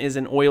Dolphin is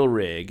an oil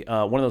rig,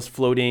 one of those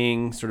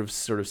floating sort of.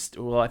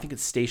 Well, I think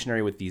it's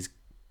stationary with these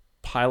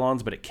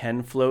pylons, but it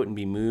can float and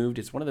be moved.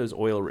 It's one of those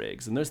oil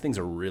rigs, and those things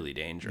are really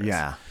dangerous.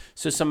 Yeah.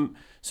 So some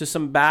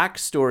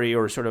backstory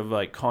or sort of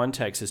like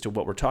context as to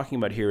what we're talking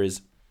about here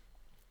is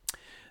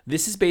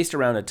this is based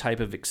around a type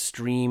of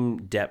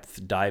extreme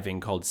depth diving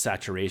called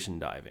saturation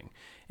diving.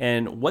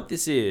 And what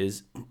this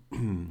is,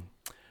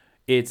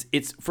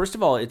 it's first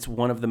of all, it's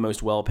one of the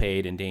most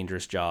well-paid and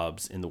dangerous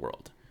jobs in the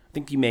world. I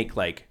think you make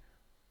like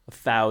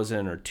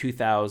 $1,000 or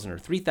 $2,000 or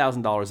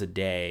 $3,000 a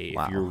day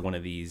if you're one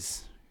of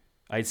these.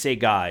 I'd say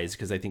guys,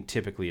 because I think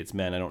typically it's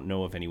men. I don't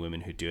know of any women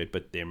who do it,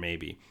 but there may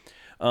be.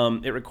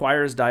 It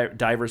requires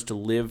divers to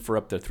live for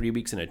up to 3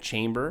 weeks in a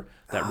chamber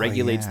that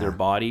regulates their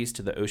bodies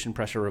to the ocean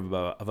pressure of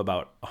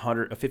about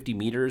 150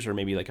 meters, or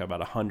maybe like about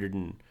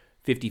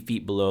 150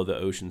 feet below the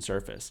ocean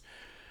surface.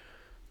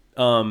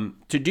 To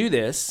do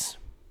this,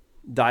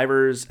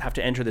 divers have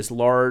to enter this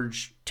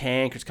large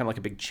tank. It's kind of like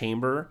a big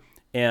chamber,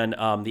 and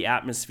the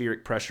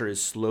atmospheric pressure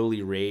is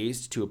slowly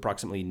raised to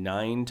approximately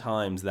 9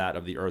 times that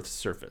of the Earth's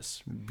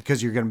surface.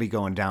 Because you're going to be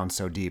going down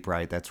so deep,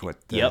 right? That's what.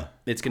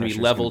 It's going to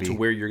be level to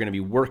where you're going to be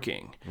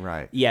working.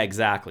 Right. Yeah,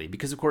 exactly.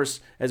 Because of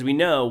course, as we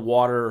know,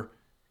 water,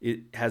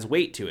 it has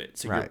weight to it.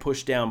 So you're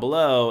pushed down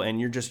below,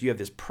 and you have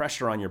this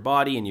pressure on your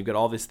body, and you've got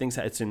all these things.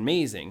 It's an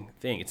amazing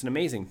thing. It's an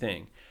amazing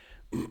thing.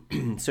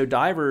 So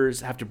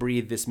divers have to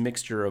breathe this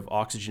mixture of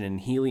oxygen and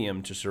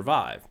helium to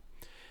survive.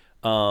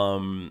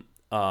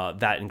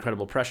 That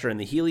incredible pressure, and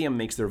the helium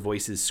makes their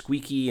voices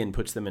squeaky and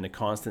puts them in a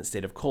constant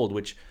state of cold,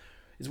 which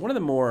is one of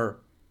the more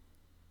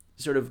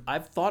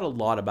I've thought a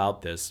lot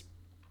about this.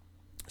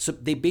 So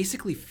they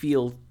basically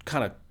feel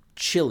kind of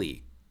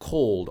chilly,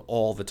 cold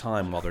all the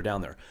time while they're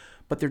down there,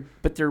 but they're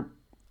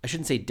I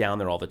shouldn't say down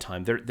there all the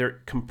time.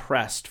 They're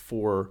compressed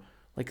for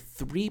like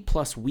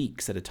 3+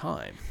 weeks at a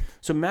time.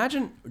 So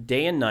imagine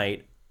day and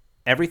night,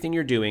 everything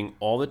you're doing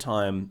all the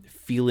time,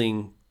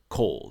 feeling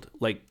cold,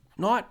 like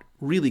not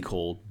really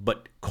cold,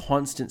 but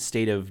constant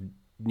state of,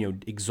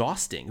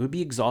 exhausting. It would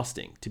be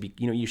exhausting to be,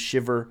 you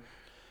shiver.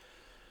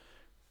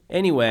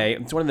 Anyway,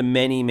 it's one of the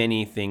many,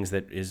 many things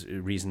that is a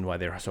reason why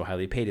they're so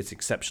highly paid. It's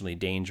exceptionally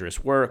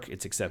dangerous work.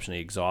 It's exceptionally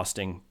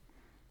exhausting.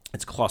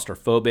 It's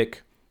claustrophobic.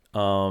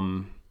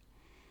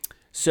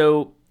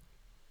 Since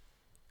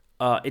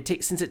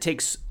it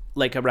takes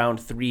like around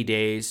 3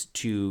 days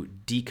to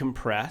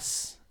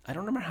decompress. I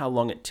don't remember how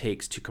long it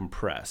takes to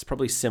compress,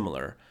 probably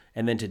similar.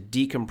 And then to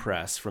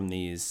decompress from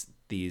these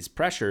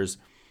pressures,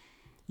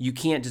 you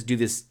can't just do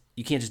this.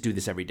 You can't just do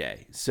this every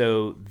day.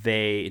 So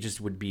it just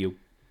would be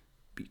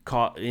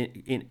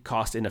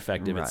cost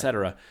ineffective,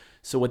 etc.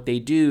 So what they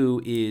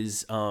do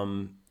is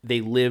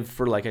they live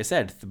for, like I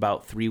said,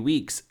 about 3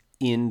 weeks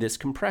in this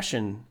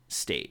compression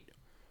state.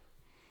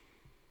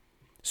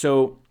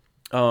 So,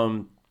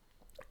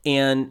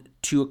 and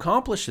to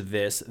accomplish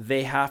this,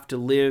 they have to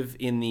live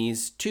in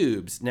these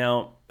tubes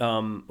now,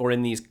 or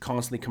in these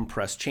constantly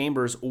compressed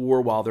chambers,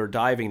 or while they're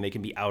diving, they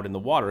can be out in the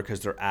water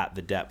because they're at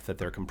the depth that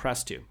they're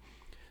compressed to.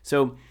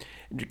 So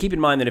keep in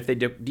mind that if they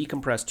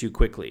decompress too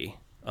quickly,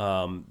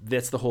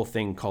 that's the whole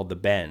thing called the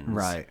bends,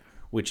 right?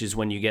 Which is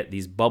when you get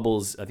these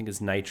bubbles. I think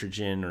it's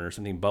nitrogen or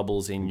something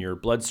bubbles in your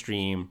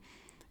bloodstream,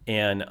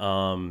 and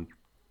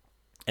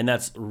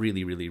that's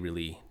really, really,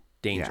 really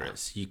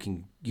dangerous. Yeah. You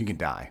can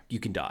die. You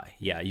can die.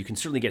 Yeah, you can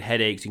certainly get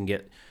headaches. You can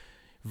get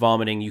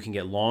vomiting. You can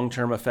get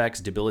long-term effects,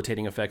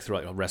 debilitating effects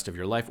throughout the rest of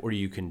your life, or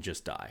you can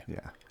just die.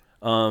 Yeah.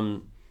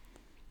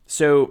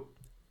 So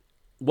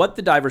what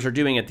the divers are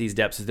doing at these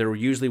depths is they're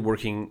usually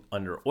working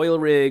under oil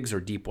rigs or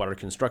deep water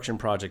construction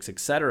projects, et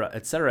cetera,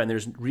 and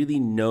there's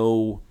really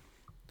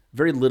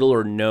very little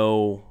or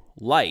no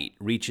light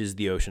reaches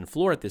the ocean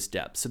floor at this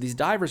depth. So these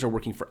divers are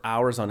working for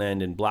hours on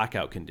end in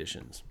blackout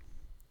conditions.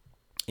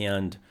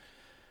 And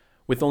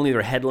with only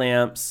their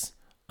headlamps,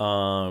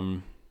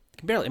 can't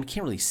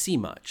really see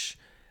much.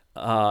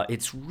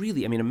 It's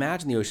really,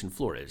 imagine the ocean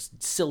floor. There's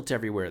silt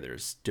everywhere.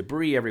 There's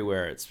debris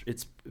everywhere.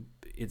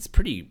 It's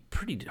pretty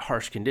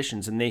harsh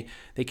conditions, and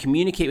they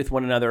communicate with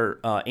one another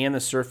and the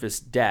surface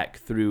deck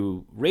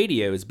through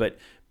radios. But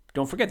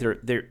don't forget,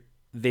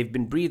 they've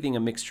been breathing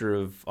a mixture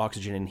of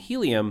oxygen and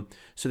helium,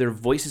 so their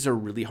voices are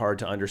really hard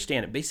to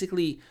understand.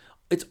 Basically,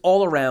 it's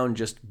all around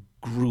just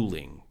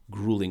grueling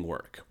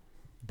work.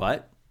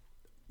 But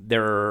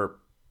there are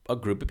a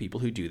group of people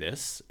who do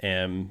this,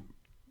 and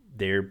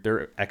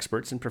they're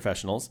experts and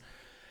professionals,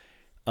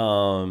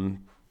 and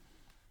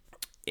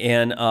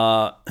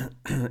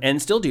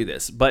still do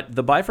this. But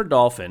the Byford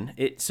Dolphin,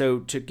 so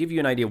to give you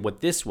an idea of what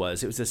this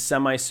was, it was a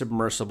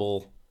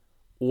semi-submersible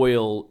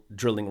oil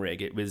drilling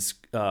rig. It was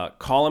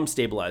column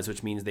stabilized,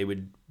 which means they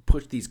would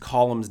put these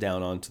columns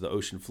down onto the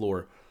ocean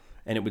floor,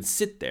 and it would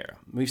sit there.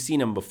 We've seen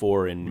them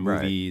before in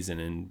movies and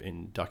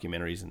in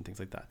documentaries and things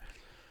like that.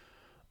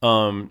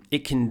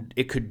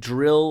 It could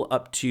drill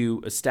up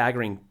to a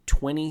staggering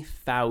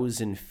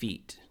 20,000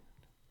 feet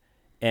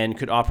and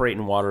could operate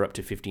in water up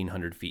to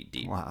 1,500 feet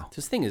deep. Wow.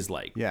 This thing is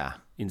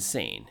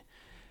insane.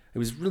 It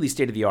was really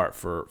state of the art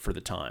for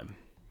the time.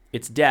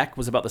 Its deck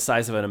was about the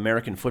size of an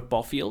American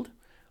football field,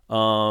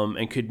 and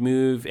it could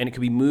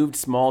be moved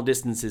small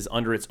distances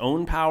under its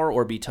own power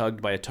or be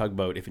tugged by a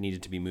tugboat if it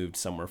needed to be moved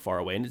somewhere far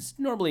away. And it's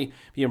normally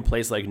be in a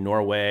place like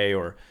Norway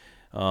or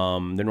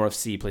the North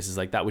Sea, places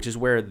like that, which is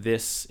where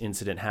this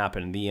incident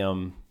happened.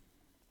 And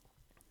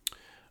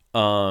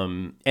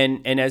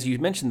as you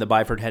mentioned, the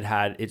Byford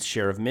had its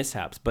share of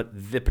mishaps,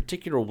 but the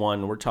particular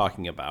one we're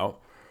talking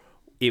about,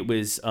 it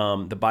was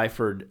the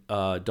Byford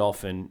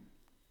Dolphin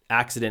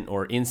accident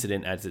or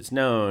incident, as it's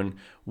known,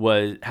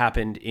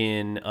 happened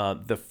in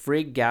the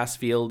Frigg gas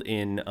field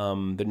in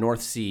the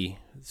North Sea,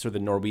 so the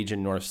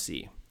Norwegian North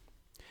Sea.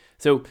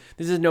 So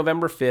this is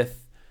November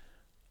 5th.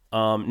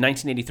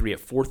 1983 at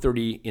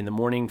 4:30 in the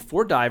morning,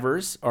 4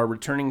 divers are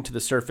returning to the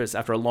surface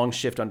after a long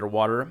shift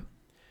underwater.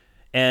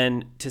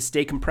 And to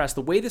stay compressed,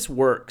 the way this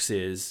works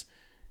is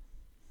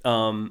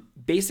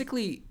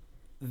basically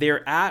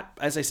they're at,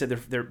 as I said,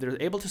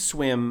 they're able to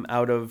swim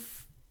out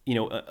of,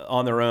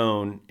 on their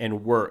own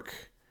and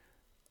work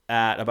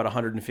at about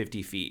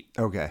 150 feet.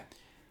 Okay.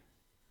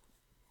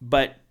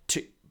 But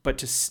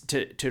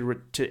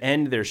to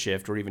end their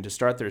shift, or even to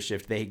start their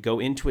shift, they go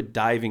into a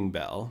diving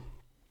bell.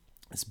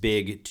 This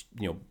big,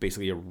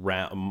 basically a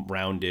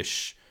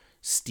roundish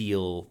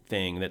steel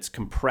thing that's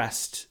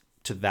compressed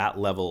to that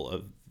level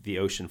of the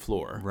ocean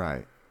floor.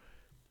 Right.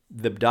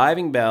 The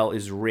diving bell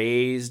is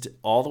raised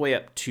all the way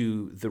up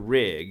to the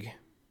rig,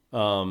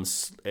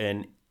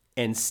 and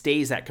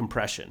stays at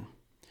compression.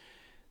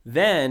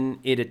 Then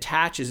it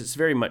attaches. It's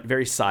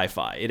very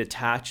sci-fi. It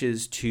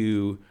attaches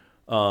to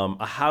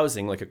a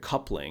housing, like a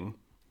coupling,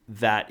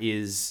 that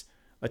is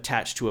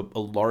attached to a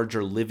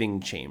larger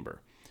living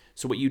chamber.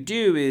 So what you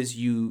do is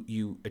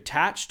you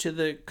attach to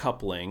the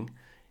coupling,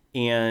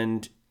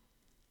 and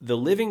the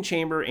living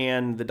chamber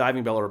and the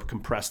diving bell are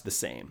compressed the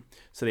same.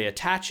 So they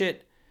attach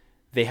it.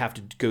 They have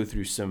to go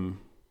through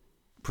some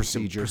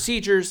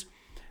procedures.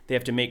 They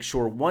have to make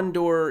sure one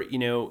door,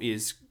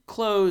 is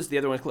closed, the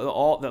other one's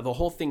closed, the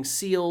whole thing's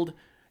sealed,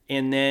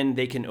 and then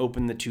they can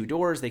open the 2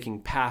 doors. They can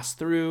pass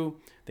through.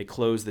 They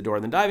close the door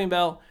on the diving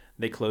bell.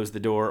 They close the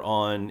door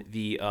on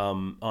the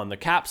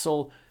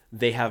capsule.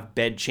 They have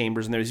bed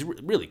chambers, and there's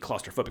really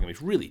claustrophobic. I mean,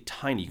 it's really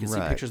tiny. You can see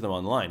pictures of them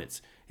online.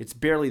 It's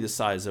barely the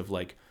size of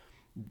like,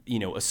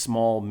 a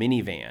small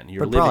minivan.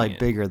 But probably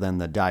bigger than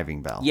the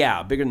diving bell.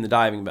 Yeah, bigger than the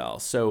diving bell.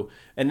 So,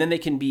 and then they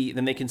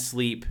can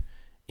sleep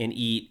and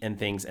eat and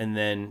things, and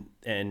then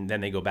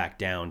they go back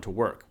down to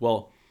work.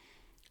 Well,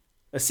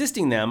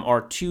 assisting them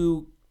are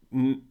two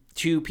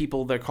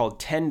people that are called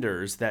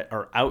tenders that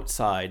are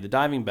outside the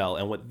diving bell,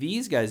 and what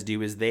these guys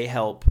do is they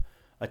help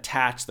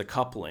attach the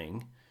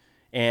coupling,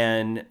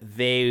 and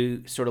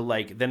they sort of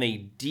then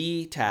they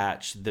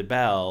detach the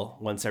bell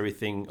once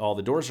all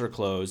the doors are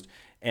closed.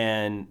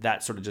 And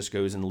that sort of just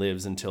goes and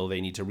lives until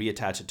they need to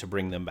reattach it to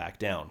bring them back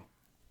down.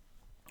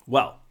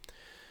 Well,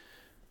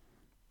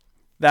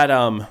 that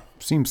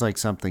seems like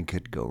something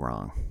could go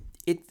wrong.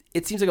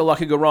 It seems like a lot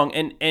could go wrong,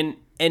 and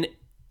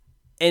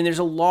there's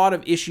a lot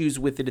of issues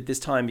with it at this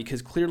time,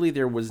 because clearly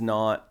there was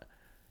not.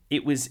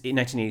 It was in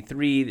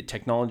 1983. The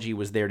technology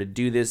was there to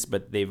do this,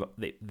 but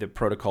the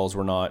protocols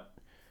were not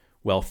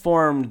well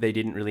formed. They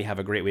didn't really have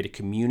a great way to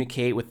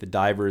communicate with the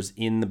divers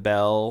in the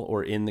bell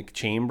or in the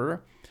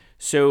chamber.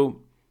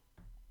 So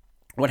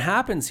what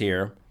happens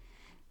here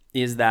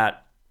is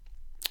that,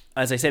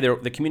 as I say,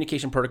 the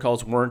communication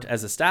protocols weren't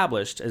as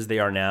established as they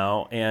are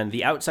now. And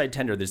the outside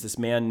tender, there's this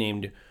man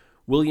named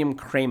William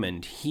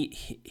Cramond.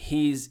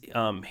 His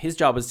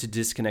job is to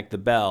disconnect the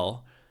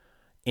bell,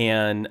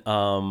 and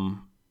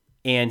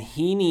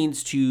he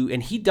needs to,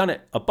 and he'd done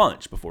it a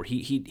bunch before.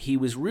 He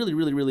was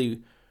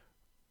really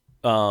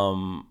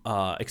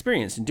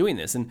experienced in doing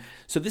this. And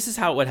so this is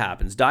how it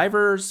happens.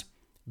 Divers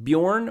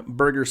Bjorn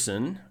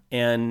Bergerson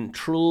and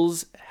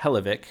Truls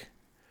Hellevik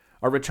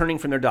are returning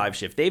from their dive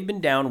shift. They've been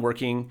down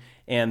working,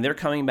 and they're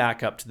coming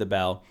back up to the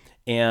bell.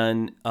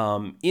 And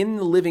in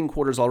the living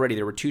quarters already,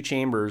 there were 2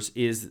 chambers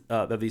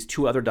of these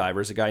 2 other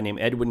divers, a guy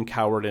named Edwin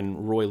Coward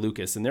and Roy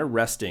Lucas, and they're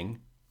resting.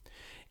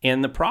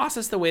 And the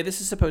process, the way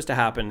this is supposed to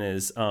happen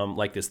is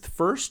like this.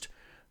 First,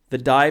 the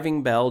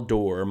diving bell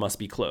door must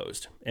be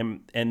closed.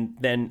 And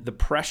then the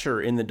pressure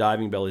in the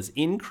diving bell is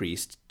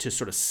increased to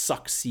sort of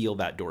seal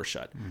that door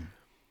shut.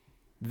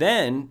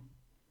 Then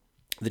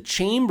the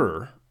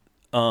chamber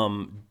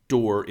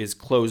door is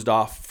closed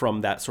off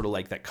from that sort of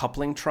like that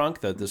coupling trunk,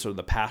 the sort of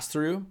the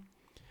pass-through.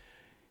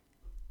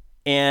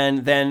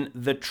 And then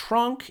the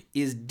trunk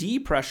is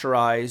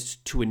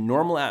depressurized to a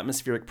normal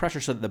atmospheric pressure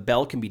so that the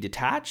bell can be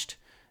detached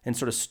and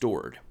sort of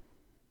stored.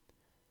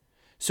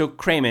 So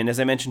Cramond, as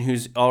I mentioned,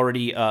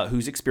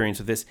 who's experienced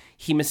with this,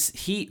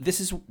 this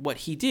is what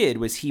he did,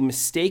 was he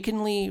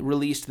mistakenly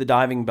released the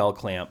diving bell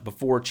clamp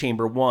before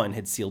chamber 1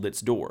 had sealed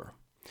its door.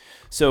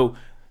 So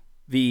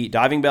the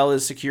diving bell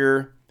is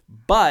secure,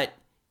 but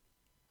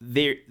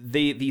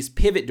these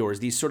pivot doors,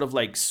 these sort of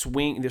like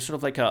swing, they're sort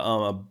of like I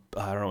don't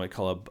know what I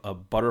call a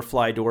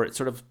butterfly door. It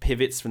sort of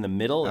pivots from the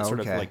middle. It's sort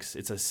of like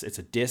it's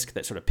a disc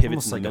that sort of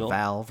pivots almost in the middle. Like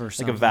a valve or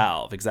something. Like a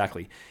valve,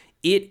 exactly.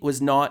 It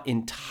was not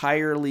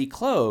entirely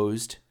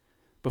closed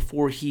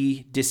before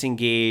he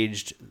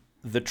disengaged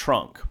the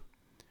trunk.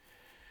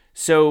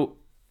 So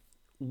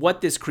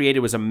what this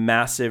created was a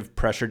massive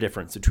pressure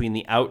difference between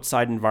the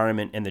outside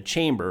environment and the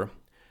chamber,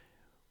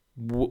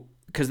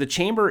 because the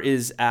chamber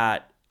is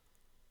at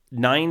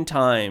 9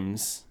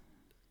 times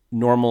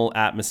normal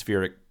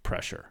atmospheric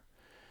pressure.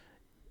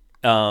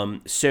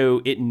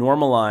 So it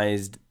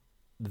normalized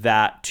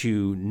that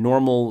to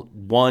normal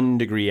 1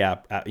 degree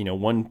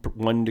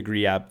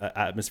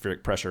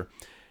atmospheric pressure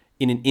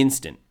in an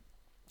instant.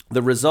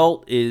 The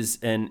result is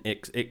an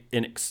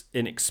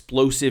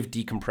explosive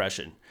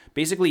decompression.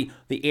 Basically,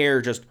 the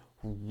air just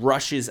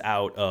rushes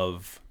out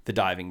of the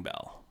diving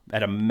bell.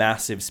 at a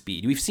massive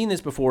speed. We've seen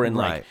this before in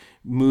like Right.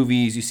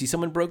 movies. You see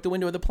someone broke the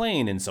window of the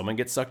plane and someone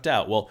gets sucked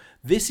out. Well,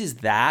 this is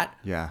that,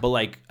 Yeah. but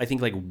like I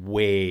think like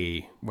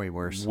way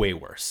worse. way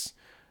worse.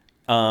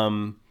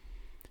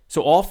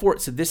 So all four.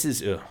 So this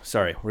is.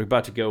 Sorry, we're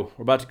about to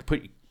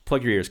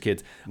plug your ears,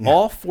 kids. Yeah.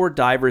 All four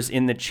divers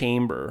in the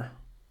chamber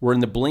were in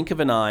the blink of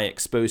an eye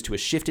exposed to a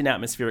shift in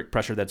atmospheric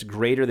pressure that's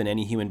greater than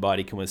any human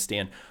body can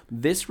withstand.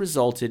 This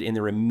resulted in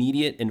their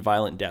immediate and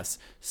violent deaths.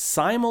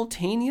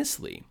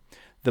 Simultaneously,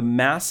 the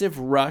massive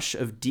rush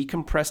of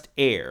decompressed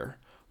air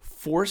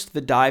forced the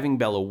diving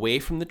bell away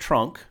from the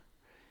trunk,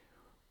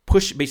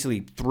 basically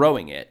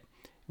throwing it,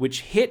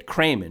 which hit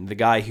Cramen, the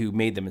guy who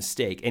made the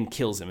mistake, and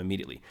kills him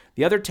immediately.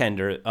 The other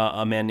tender,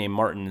 a man named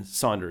Martin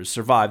Saunders,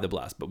 survived the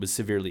blast but was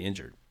severely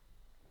injured.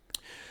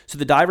 So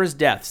the divers'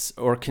 deaths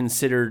are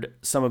considered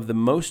some of the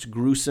most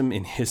gruesome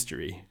in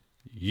history.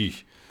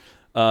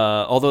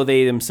 Although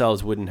they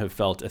themselves wouldn't have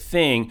felt a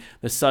thing,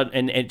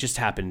 and it just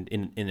happened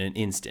in an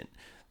instant.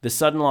 The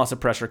sudden loss of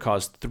pressure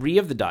caused 3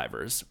 of the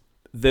divers,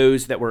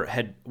 those that were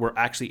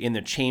actually in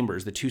the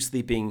chambers, the 2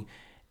 sleeping,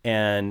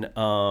 and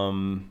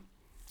and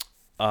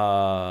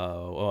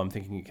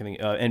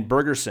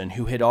Bergerson,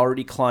 who had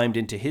already climbed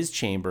into his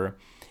chamber.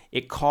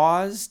 It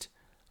caused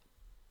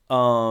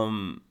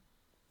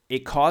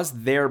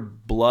their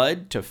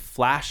blood to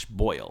flash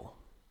boil.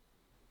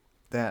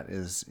 That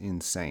is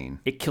insane.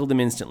 It killed them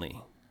instantly.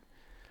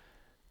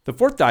 The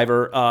 4th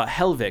diver,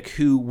 Helvik,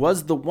 who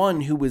was the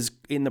one who was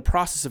in the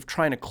process of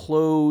trying to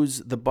close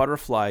the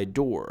butterfly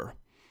door,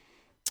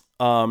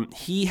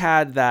 he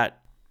had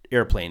that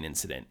airplane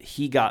incident.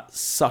 He got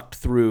sucked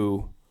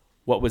through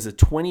what was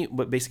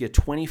basically a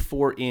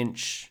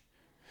 24-inch.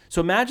 So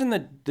imagine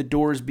the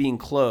doors being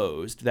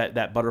closed,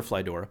 that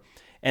butterfly door,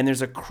 and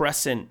there's a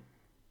crescent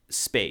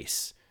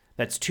space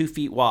that's 2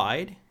 feet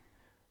wide,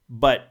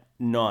 but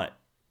not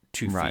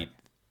 2 feet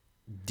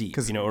deep,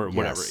 or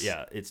whatever. Yes.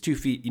 Yeah, it's 2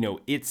 feet.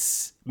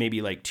 It's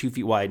maybe like 2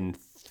 feet wide and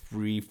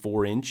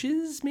 3-4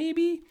 inches,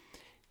 maybe.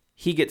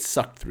 He gets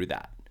sucked through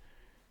that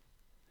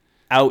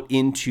out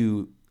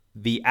into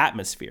the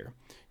atmosphere.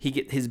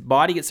 His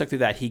body gets sucked through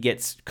that. He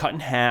gets cut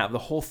in half. The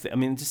whole thing. I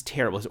mean, it's just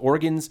terrible. His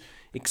organs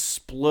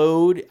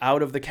explode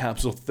out of the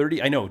capsule.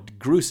 I know,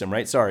 gruesome,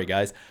 right? Sorry,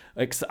 guys.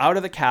 Out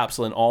of the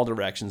capsule in all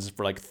directions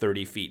for like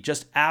 30 feet.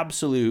 Just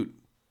absolute.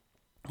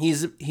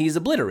 He's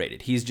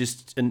obliterated. He's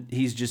just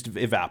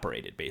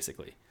evaporated,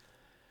 basically.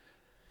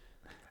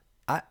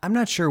 I'm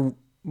not sure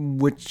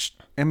which.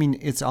 I mean,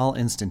 it's all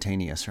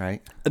instantaneous,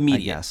 right?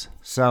 Immediate. Yes.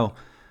 So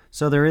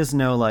there is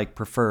no like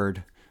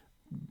preferred.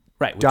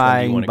 Right.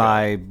 Dying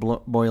by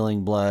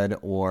boiling blood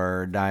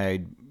or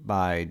died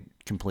by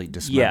complete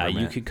dismemberment.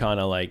 Yeah, you could kind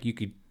of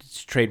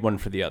trade one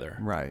for the other.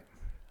 Right.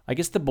 I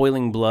guess the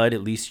boiling blood,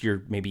 at least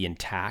you're maybe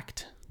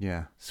intact.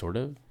 Yeah. Sort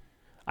of.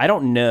 I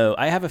don't know.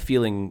 I have a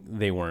feeling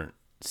they weren't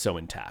so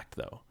intact,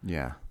 though.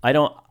 Yeah.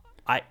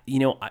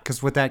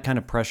 Because with that kind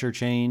of pressure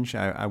change,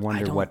 I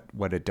wonder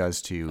what it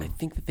does to you. I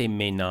think that they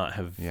may not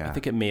have. Yeah. I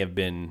think it may have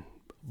been,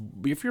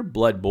 if your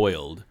blood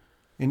boiled.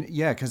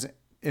 Because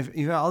if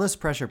you have all this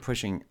pressure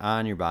pushing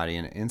on your body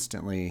and it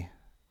instantly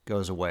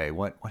goes away,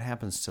 what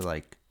happens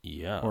to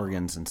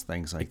organs and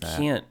things like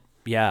that?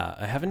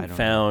 I haven't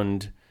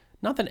found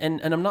not that,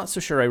 and I'm not so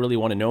sure I really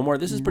want to know more.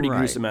 This is pretty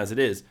gruesome as it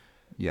is.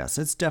 Yes,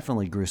 it's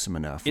definitely gruesome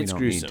enough. It's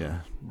gruesome. Need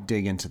to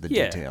dig into the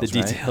details.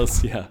 The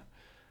details, yeah.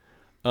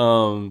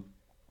 So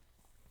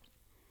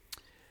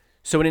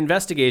an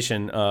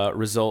investigation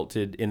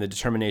resulted in the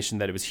determination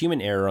that it was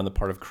human error on the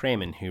part of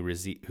Cramen, who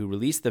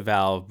released the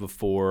valve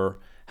before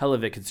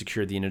Helvik had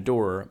secured the inner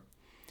door.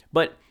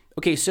 But,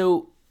 okay,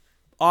 so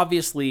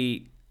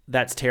obviously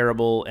that's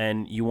terrible,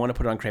 and you want to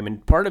put it on Cramen.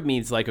 Part of me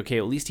is like, okay,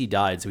 at least he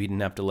died, so he didn't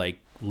have to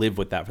live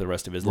with that for the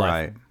rest of his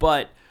life.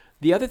 But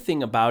the other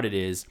thing about it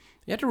is,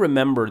 you have to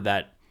remember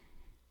that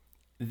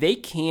they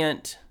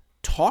can't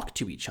talk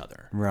to each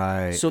other.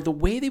 Right. So the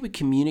way they would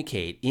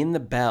communicate in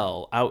the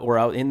bell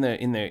out in the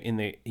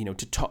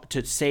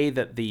to say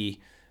that the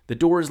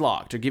door is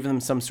locked or give them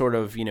some sort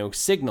of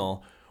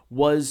signal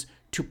was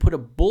to put a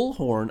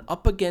bullhorn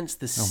up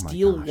against the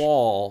steel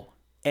wall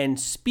and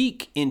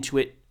speak into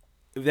it,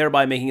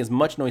 thereby making as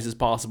much noise as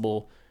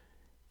possible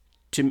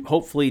to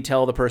hopefully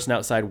tell the person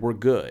outside we're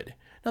good.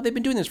 Now they've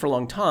been doing this for a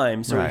long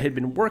time, so it had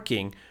been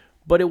working,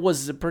 but it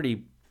was a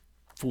pretty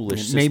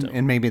foolish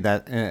system.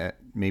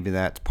 Maybe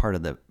that's part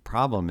of the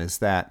problem is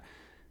that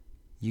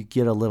you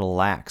get a little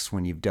lax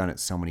when you've done it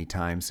so many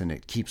times and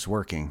it keeps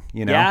working.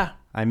 Yeah.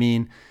 I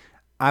mean,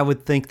 I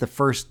would think the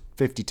first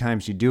 50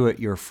 times you do it,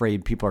 you're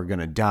afraid people are going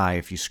to die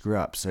if you screw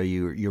up. So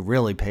you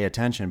really pay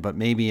attention. But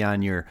maybe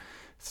on your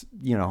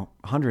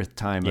 100th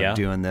time of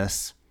doing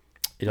this,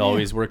 it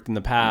always worked in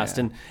the past.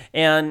 Yeah.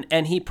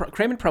 And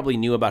Cramen probably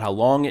knew about how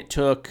long it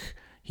took.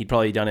 He'd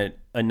probably done it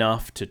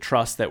enough to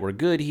trust that we're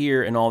good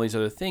here and all these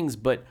other things.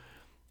 But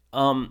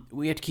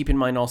we have to keep in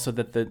mind also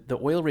that the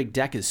oil rig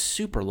deck is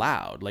super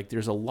loud. Like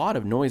there's a lot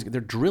of noise.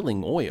 They're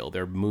drilling oil.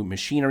 They're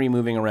machinery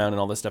moving around and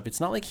all this stuff.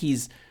 It's not like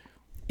he's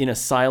in a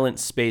silent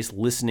space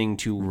listening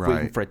to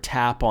waiting for a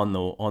tap on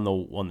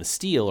the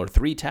steel or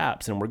 3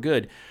 taps and we're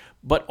good.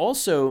 But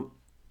also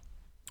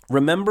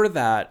remember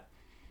that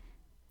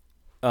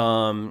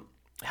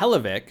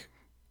Hellevick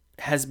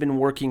has been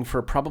working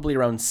for probably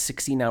around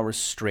 16 hours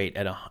straight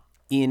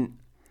in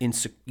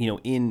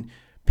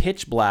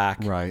pitch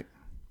black,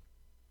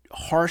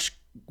 harsh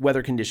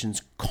weather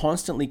conditions,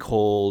 constantly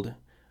cold.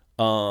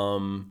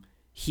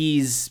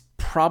 He's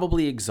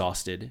probably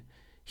exhausted.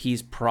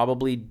 He's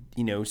probably,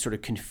 sort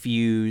of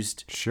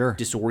confused,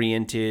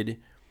 disoriented.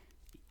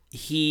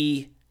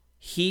 He,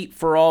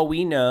 for all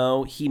we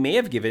know, he may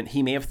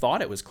have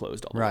thought it was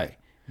closed all the way.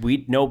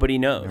 Nobody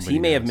knows. He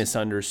may have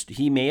misunderstood.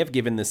 He may have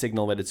given the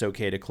signal that it's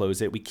okay to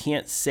close it. We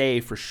can't say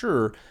for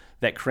sure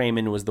that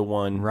Kramen was the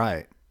one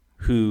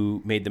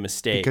who made the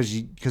mistake.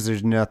 Because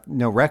there's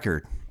no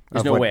record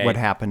of what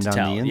happened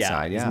on the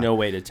inside. There's no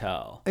way to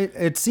tell.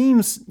 It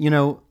seems,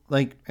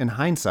 like in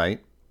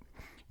hindsight,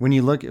 when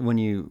you look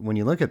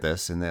at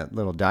this and that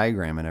little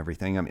diagram and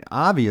everything, I mean,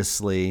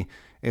 obviously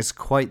it's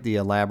quite the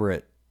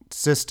elaborate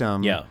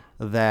system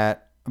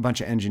that a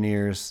bunch of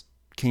engineers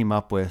came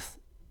up with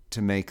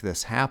to make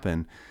this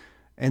happen.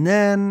 And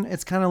then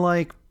it's kind of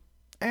like,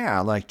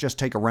 just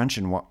take a wrench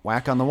and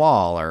whack on the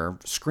wall or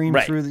scream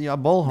through the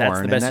bullhorn.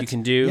 That's the best you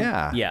can do.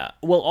 Yeah.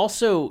 Well,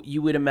 also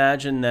you would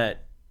imagine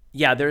that,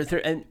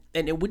 and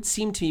it would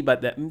seem to me,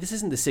 but this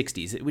isn't the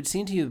 60s. It would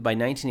seem to you that by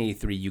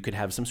 1983 you could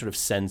have some sort of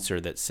sensor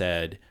that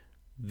said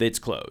it's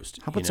closed.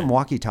 How about some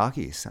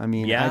walkie-talkies? I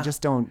mean, I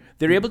just don't.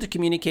 They're able to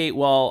communicate.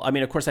 Well, I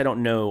mean, of course, I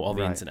don't know all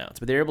the ins and outs,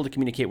 but they're able to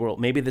communicate. Well,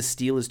 maybe the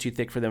steel is too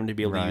thick for them to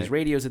be able to use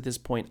radios at this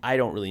point. I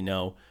don't really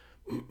know,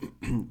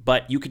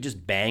 but you could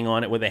just bang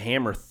on it with a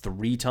hammer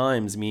 3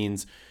 times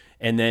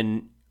and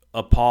then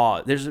a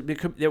pause.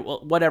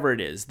 Whatever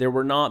it is, there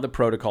were not the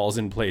protocols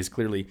in place.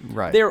 Clearly,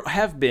 there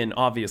have been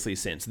obviously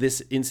since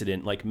this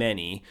incident, like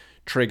many,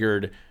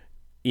 triggered,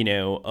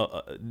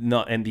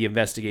 and the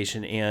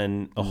investigation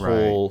and a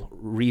whole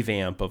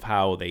revamp of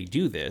how they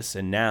do this.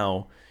 And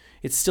now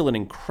it's still an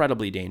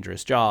incredibly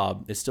dangerous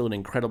job. It's still an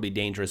incredibly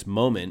dangerous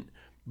moment,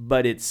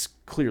 but it's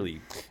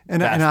clearly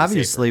and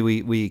obviously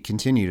we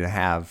continue to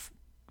have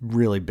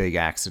really big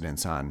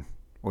accidents on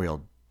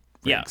oil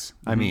rigs.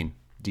 I mean,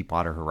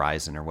 Deepwater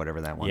Horizon or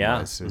whatever that one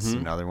was is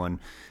another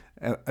one,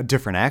 a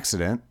different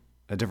accident,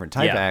 a different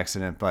type of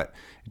accident, but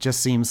it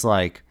just seems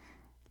like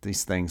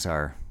these things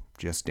are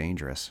just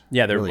dangerous.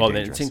 Yeah, really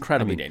dangerous. It's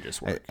incredibly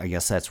dangerous work. I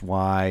guess that's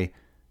why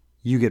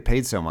you get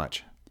paid so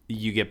much.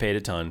 You get paid a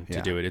ton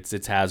to do it.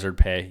 It's hazard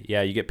pay.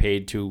 Yeah, you get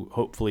paid to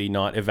hopefully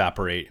not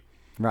evaporate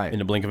in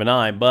the blink of an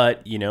eye,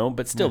 but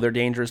still they're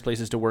dangerous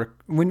places to work.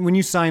 When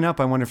you sign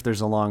up, I wonder if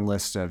there's a long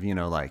list of,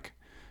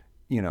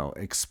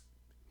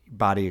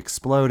 body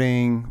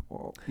exploding,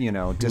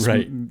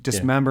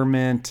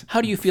 dismemberment.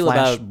 How do you feel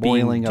about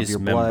boiling of your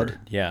blood?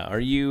 Yeah. Are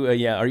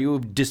you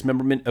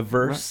dismemberment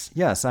averse? Right.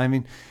 Yes. I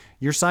mean,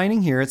 you're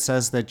signing here. It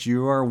says that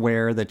you are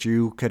aware that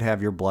you could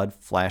have your blood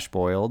flash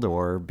boiled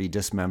or be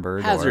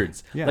dismembered.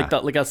 Hazards.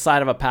 Like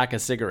outside of a pack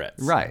of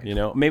cigarettes. Right.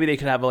 Maybe they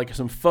could have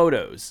some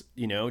photos,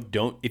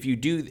 if you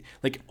do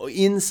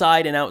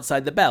inside and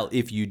outside the belt,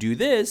 if you do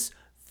this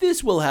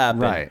will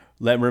happen. Right.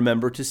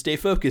 Remember to stay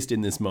focused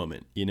in this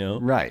moment,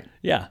 Right.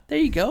 Yeah. There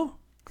you go.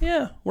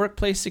 Yeah.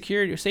 Workplace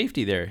security or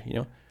safety there,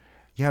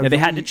 Yeah, they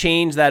had to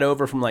change that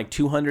over from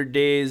 200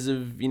 days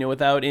of,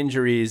 without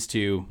injuries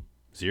to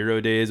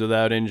 0 days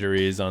without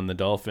injuries on the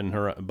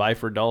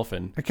Byford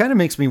Dolphin. It kind of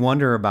makes me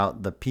wonder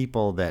about the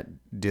people that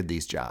did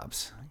these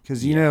jobs.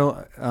 Because,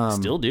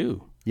 still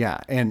do.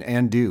 Yeah.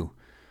 And do.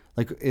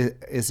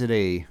 Is it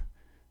a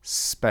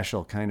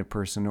special kind of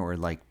person or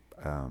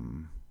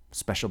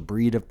special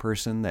breed of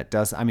person that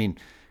does? I mean,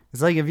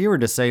 it's like if you were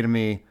to say to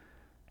me,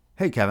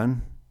 hey,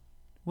 Kevin,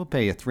 we'll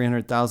pay you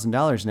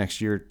 $300,000 next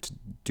year to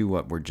do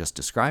what we're just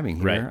describing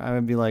here. Right. I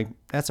would be like,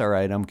 that's all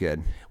right. I'm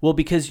good. Well,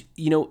 because,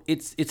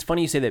 it's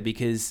funny you say that,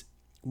 because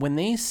when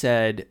they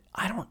said,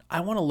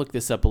 I want to look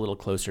this up a little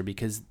closer,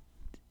 because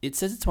it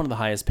says it's one of the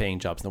highest paying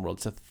jobs in the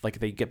world. So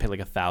they get paid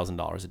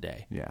 $1,000 a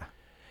day. Yeah.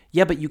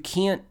 Yeah, but you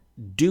can't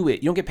do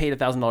it. You don't get paid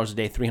 $1,000 a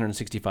day,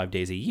 365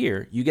 days a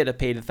year. You get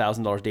paid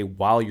 $1,000 a day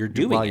while you're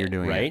doing it,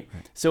 right?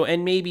 So,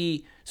 and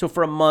maybe,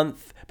 for a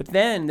month, but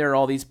then there are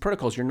all these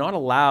protocols. You're not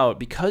allowed,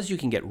 because you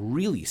can get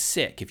really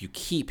sick if you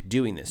keep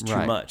doing this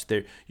too much.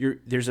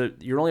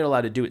 You're only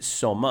allowed to do it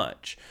so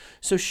much.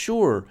 So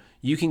sure,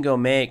 you can go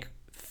make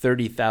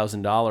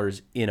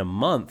 $30,000 in a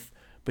month,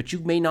 but you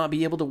may not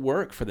be able to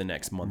work for the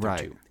next month or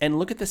two. And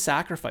look at the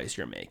sacrifice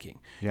you're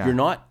making. Yeah. You're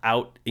not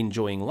out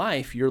enjoying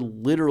life. You're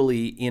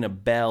literally in a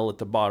bell at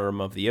the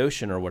bottom of the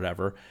ocean or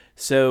whatever.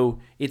 So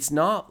it's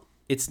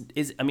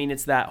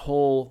that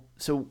whole,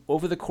 so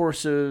over the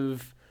course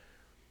of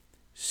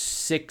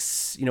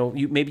 6,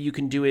 maybe you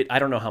can do it, I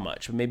don't know how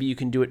much, but maybe you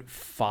can do it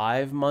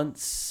 5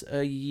 months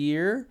a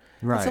year.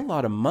 Right. That's a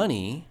lot of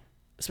money,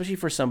 especially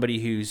for somebody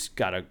who's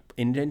got an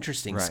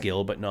interesting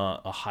skill, but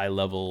not a high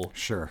level.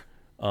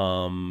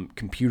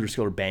 Computer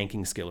skill or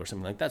banking skill or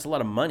something like that. That's a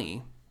lot of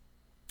money,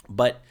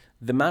 but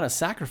the amount of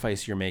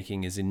sacrifice you're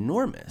making is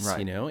enormous, Right.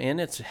 you know, and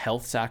it's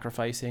health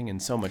sacrificing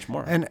and so much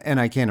more. And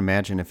I can't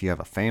imagine if you have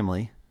a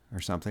family or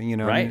something, you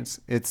know, I mean, Right.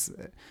 it's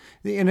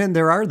and then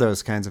there are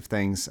those kinds of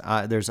things.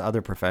 There's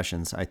other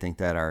professions I think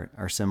that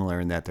are similar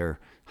in that they're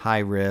high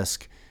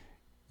risk.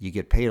 You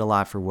get paid a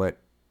lot for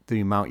what the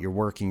amount you're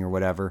working or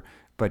whatever,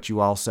 but you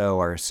also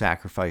are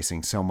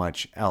sacrificing so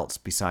much else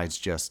besides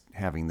just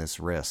having this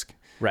risk.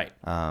 Right.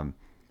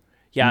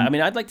 Yeah, I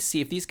mean, I'd like to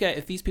see if these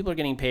people are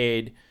getting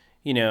paid,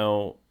 you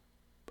know,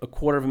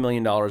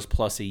 $250,000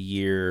 plus a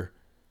year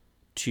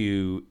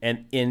to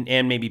and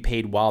maybe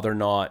paid while they're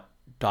not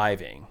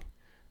diving.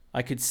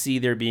 I could see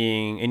there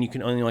being, and you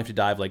can only have to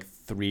dive like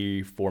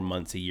 3-4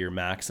 months a year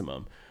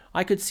maximum.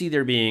 I could see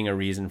there being a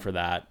reason for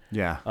that.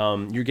 Yeah.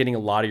 You're getting a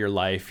lot of your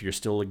life. You're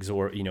still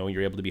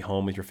you're able to be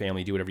home with your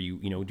family, do whatever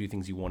do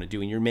things you want to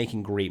do, and you're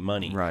making great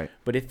money. Right.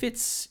 But if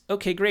it's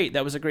okay, great,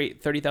 that was a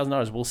great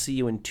 $30,000. We'll see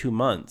you in 2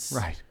 months.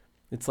 Right.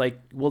 It's like,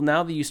 well,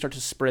 now that you start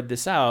to spread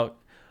this out,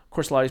 of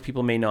course, a lot of these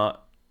people may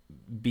not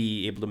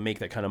be able to make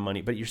that kind of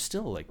money, but you're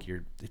still like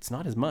it's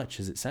not as much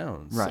as it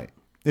sounds. Right.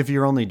 If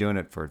you're only doing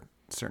it for a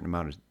certain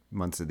amount of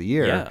months of the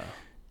year, Yeah.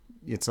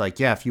 it's like,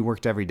 yeah, if you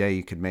worked every day,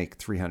 you could make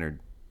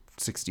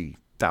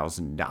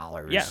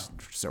 $360,000 Yeah.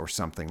 or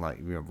something like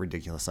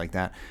ridiculous like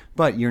that.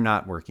 But you're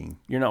not working.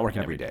 You're not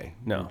working every every day. day.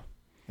 No.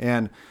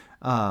 And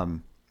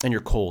And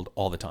you're cold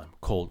all the time.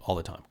 Cold all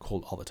the time.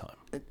 Cold all the time.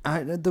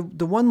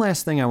 the one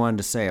last thing I wanted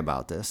to say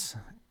about this,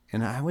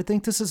 and I would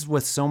think this is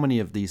with so many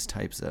of these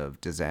types of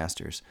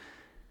disasters,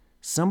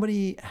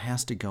 somebody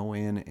has to go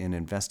in and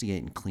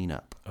investigate and clean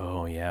up.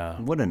 Oh, yeah.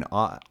 What an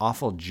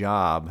awful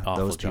job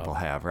those job. people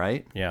have,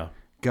 right? Yeah.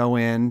 Go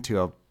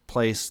into a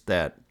place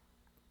that,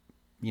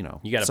 You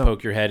got to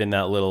poke your head in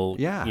that little,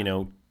 Yeah.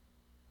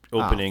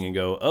 opening and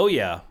go, oh,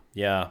 yeah.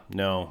 Yeah.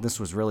 No.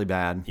 this was really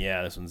bad.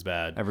 Yeah, this one's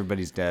bad.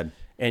 Everybody's dead.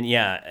 And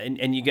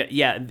and you get,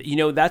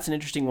 that's an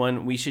interesting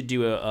one. We should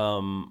do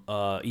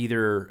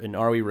either an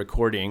Are We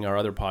Recording, our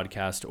other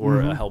podcast, or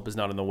a Help Is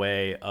Not on the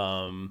Way.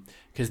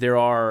 Because there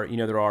are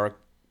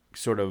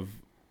sort of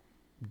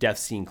death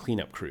scene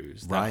cleanup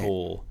crews. That Right.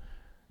 whole,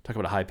 talk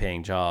about a high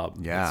paying job.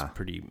 Yeah. It's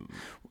pretty.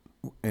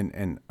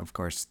 And of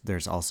course,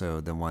 there's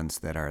also the ones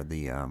that are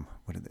the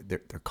they're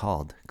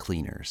called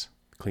cleaners,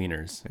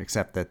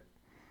 except that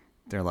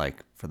they're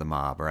like for the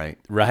mob, right?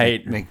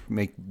 Right.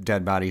 Make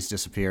dead bodies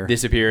disappear.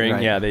 Disappearing.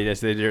 Right. Yeah.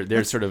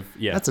 They're sort of,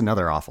 yeah. That's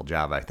another awful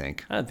job, I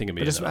think. I don't think it'd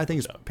be But I think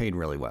it's paid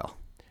really well.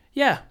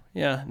 Yeah.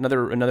 Yeah.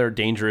 Another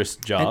dangerous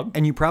job.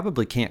 And you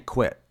probably can't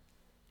quit.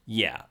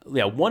 Yeah.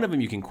 One of them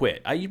you can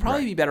quit. You'd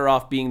probably be better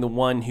off being the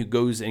one who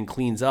goes and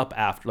cleans up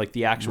after, like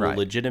the actual Right.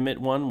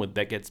 legitimate one that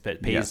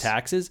pays Yes.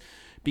 taxes,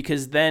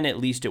 because then at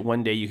least at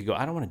one day you could go,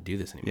 I don't want to do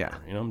this anymore.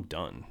 Yeah. I'm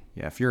done.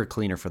 Yeah, if you're a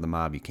cleaner for the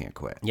mob, you can't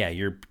quit. Yeah,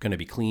 you're going to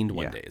be cleaned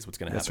one Yeah. day is what's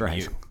going to That's happen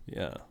right. to you.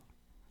 Yeah.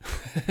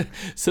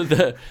 So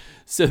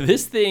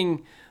this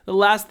thing, the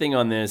last thing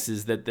on this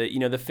is that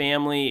the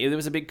family, there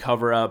was a big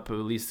cover up, at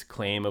least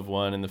claim of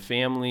one, and the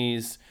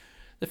families,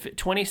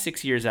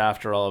 26 years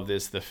after all of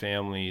this, the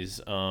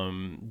families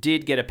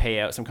did get a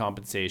payout, some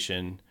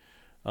compensation.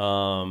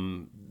 A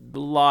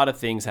lot of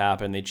things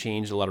happened. They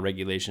changed a lot of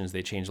regulations.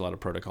 They changed a lot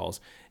of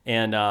protocols.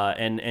 And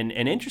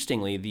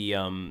interestingly,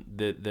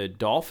 the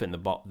dolphin, the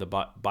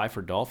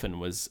Byford dolphin,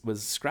 was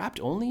scrapped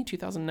only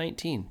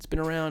 2019. It's been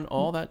around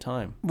all that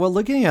time. Well,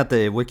 looking at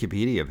the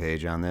Wikipedia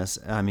page on this,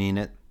 I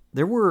mean,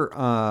 there were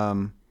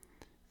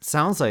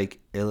sounds like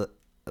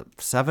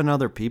 7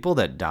 other people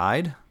that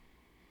died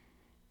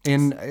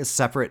in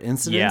separate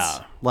incidents.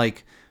 Yeah.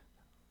 Like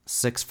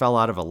 6 fell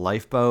out of a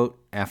lifeboat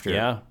after.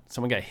 Yeah,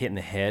 someone got hit in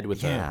the head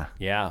with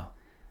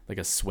like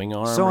a swing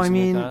arm. So, or I something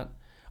mean- like that.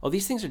 Oh,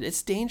 these things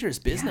it's dangerous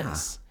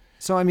business.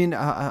 So I mean,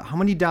 how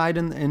many died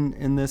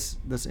in this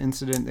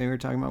incident they were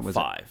talking about? Was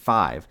 5. it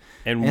 5?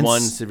 And one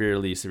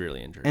severely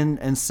injured.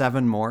 And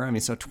 7 more. I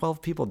mean, so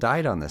 12 people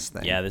died on this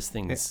thing. Yeah, this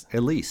thing's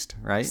At least,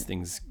 right? This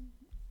thing's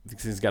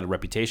got a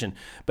reputation.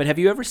 But have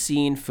you ever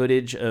seen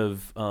footage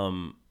of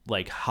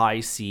like high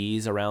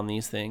seas around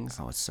these things?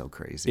 Oh, it's so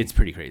crazy. It's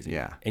pretty crazy.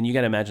 Yeah. And you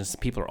got to imagine some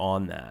people are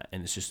on that,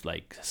 and it's just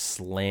like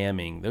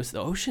slamming. The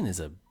ocean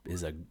is a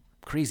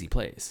crazy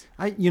place.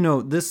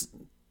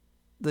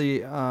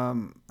 The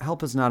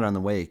Help Is Not on the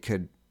Way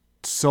could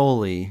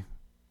solely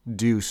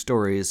do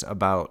stories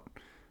about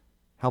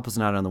Help Is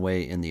Not on the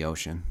Way in the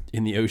ocean.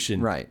 In the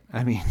ocean. Right.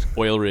 I mean, the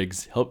oil rig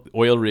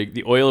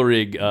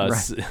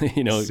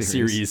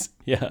series.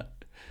 Yeah.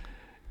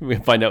 We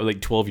find out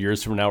like 12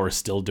 years from now we're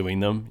still doing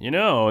them,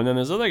 and then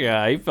this other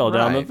guy, he fell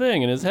down the Right.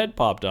 thing and his head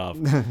popped off.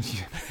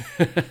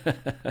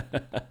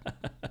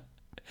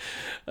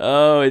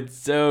 Oh, it's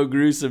so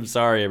gruesome.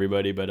 Sorry,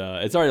 everybody, but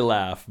it's hard to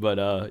laugh. But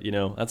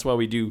that's why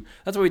we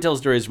tell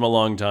stories from a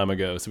long time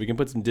ago, so we can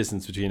put some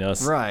distance between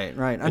us. right.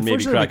 And maybe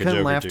Unfortunately, I crack a couldn't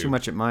joke or laugh two. too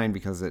much at mine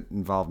because it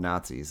involved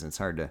Nazis. It's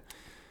hard to.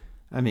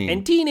 I mean,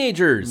 And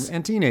teenagers.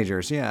 and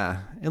teenagers,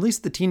 yeah. At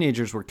least the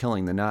teenagers were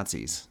killing the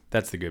Nazis.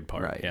 That's the good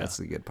part. Right. Yeah. That's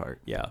the good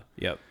part. Yeah.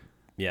 Yep.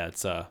 Yeah.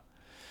 It's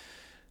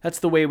that's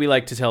the way we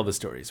like to tell the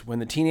stories. When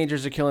the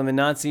teenagers are killing the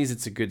Nazis,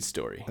 it's a good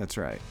story. That's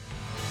right.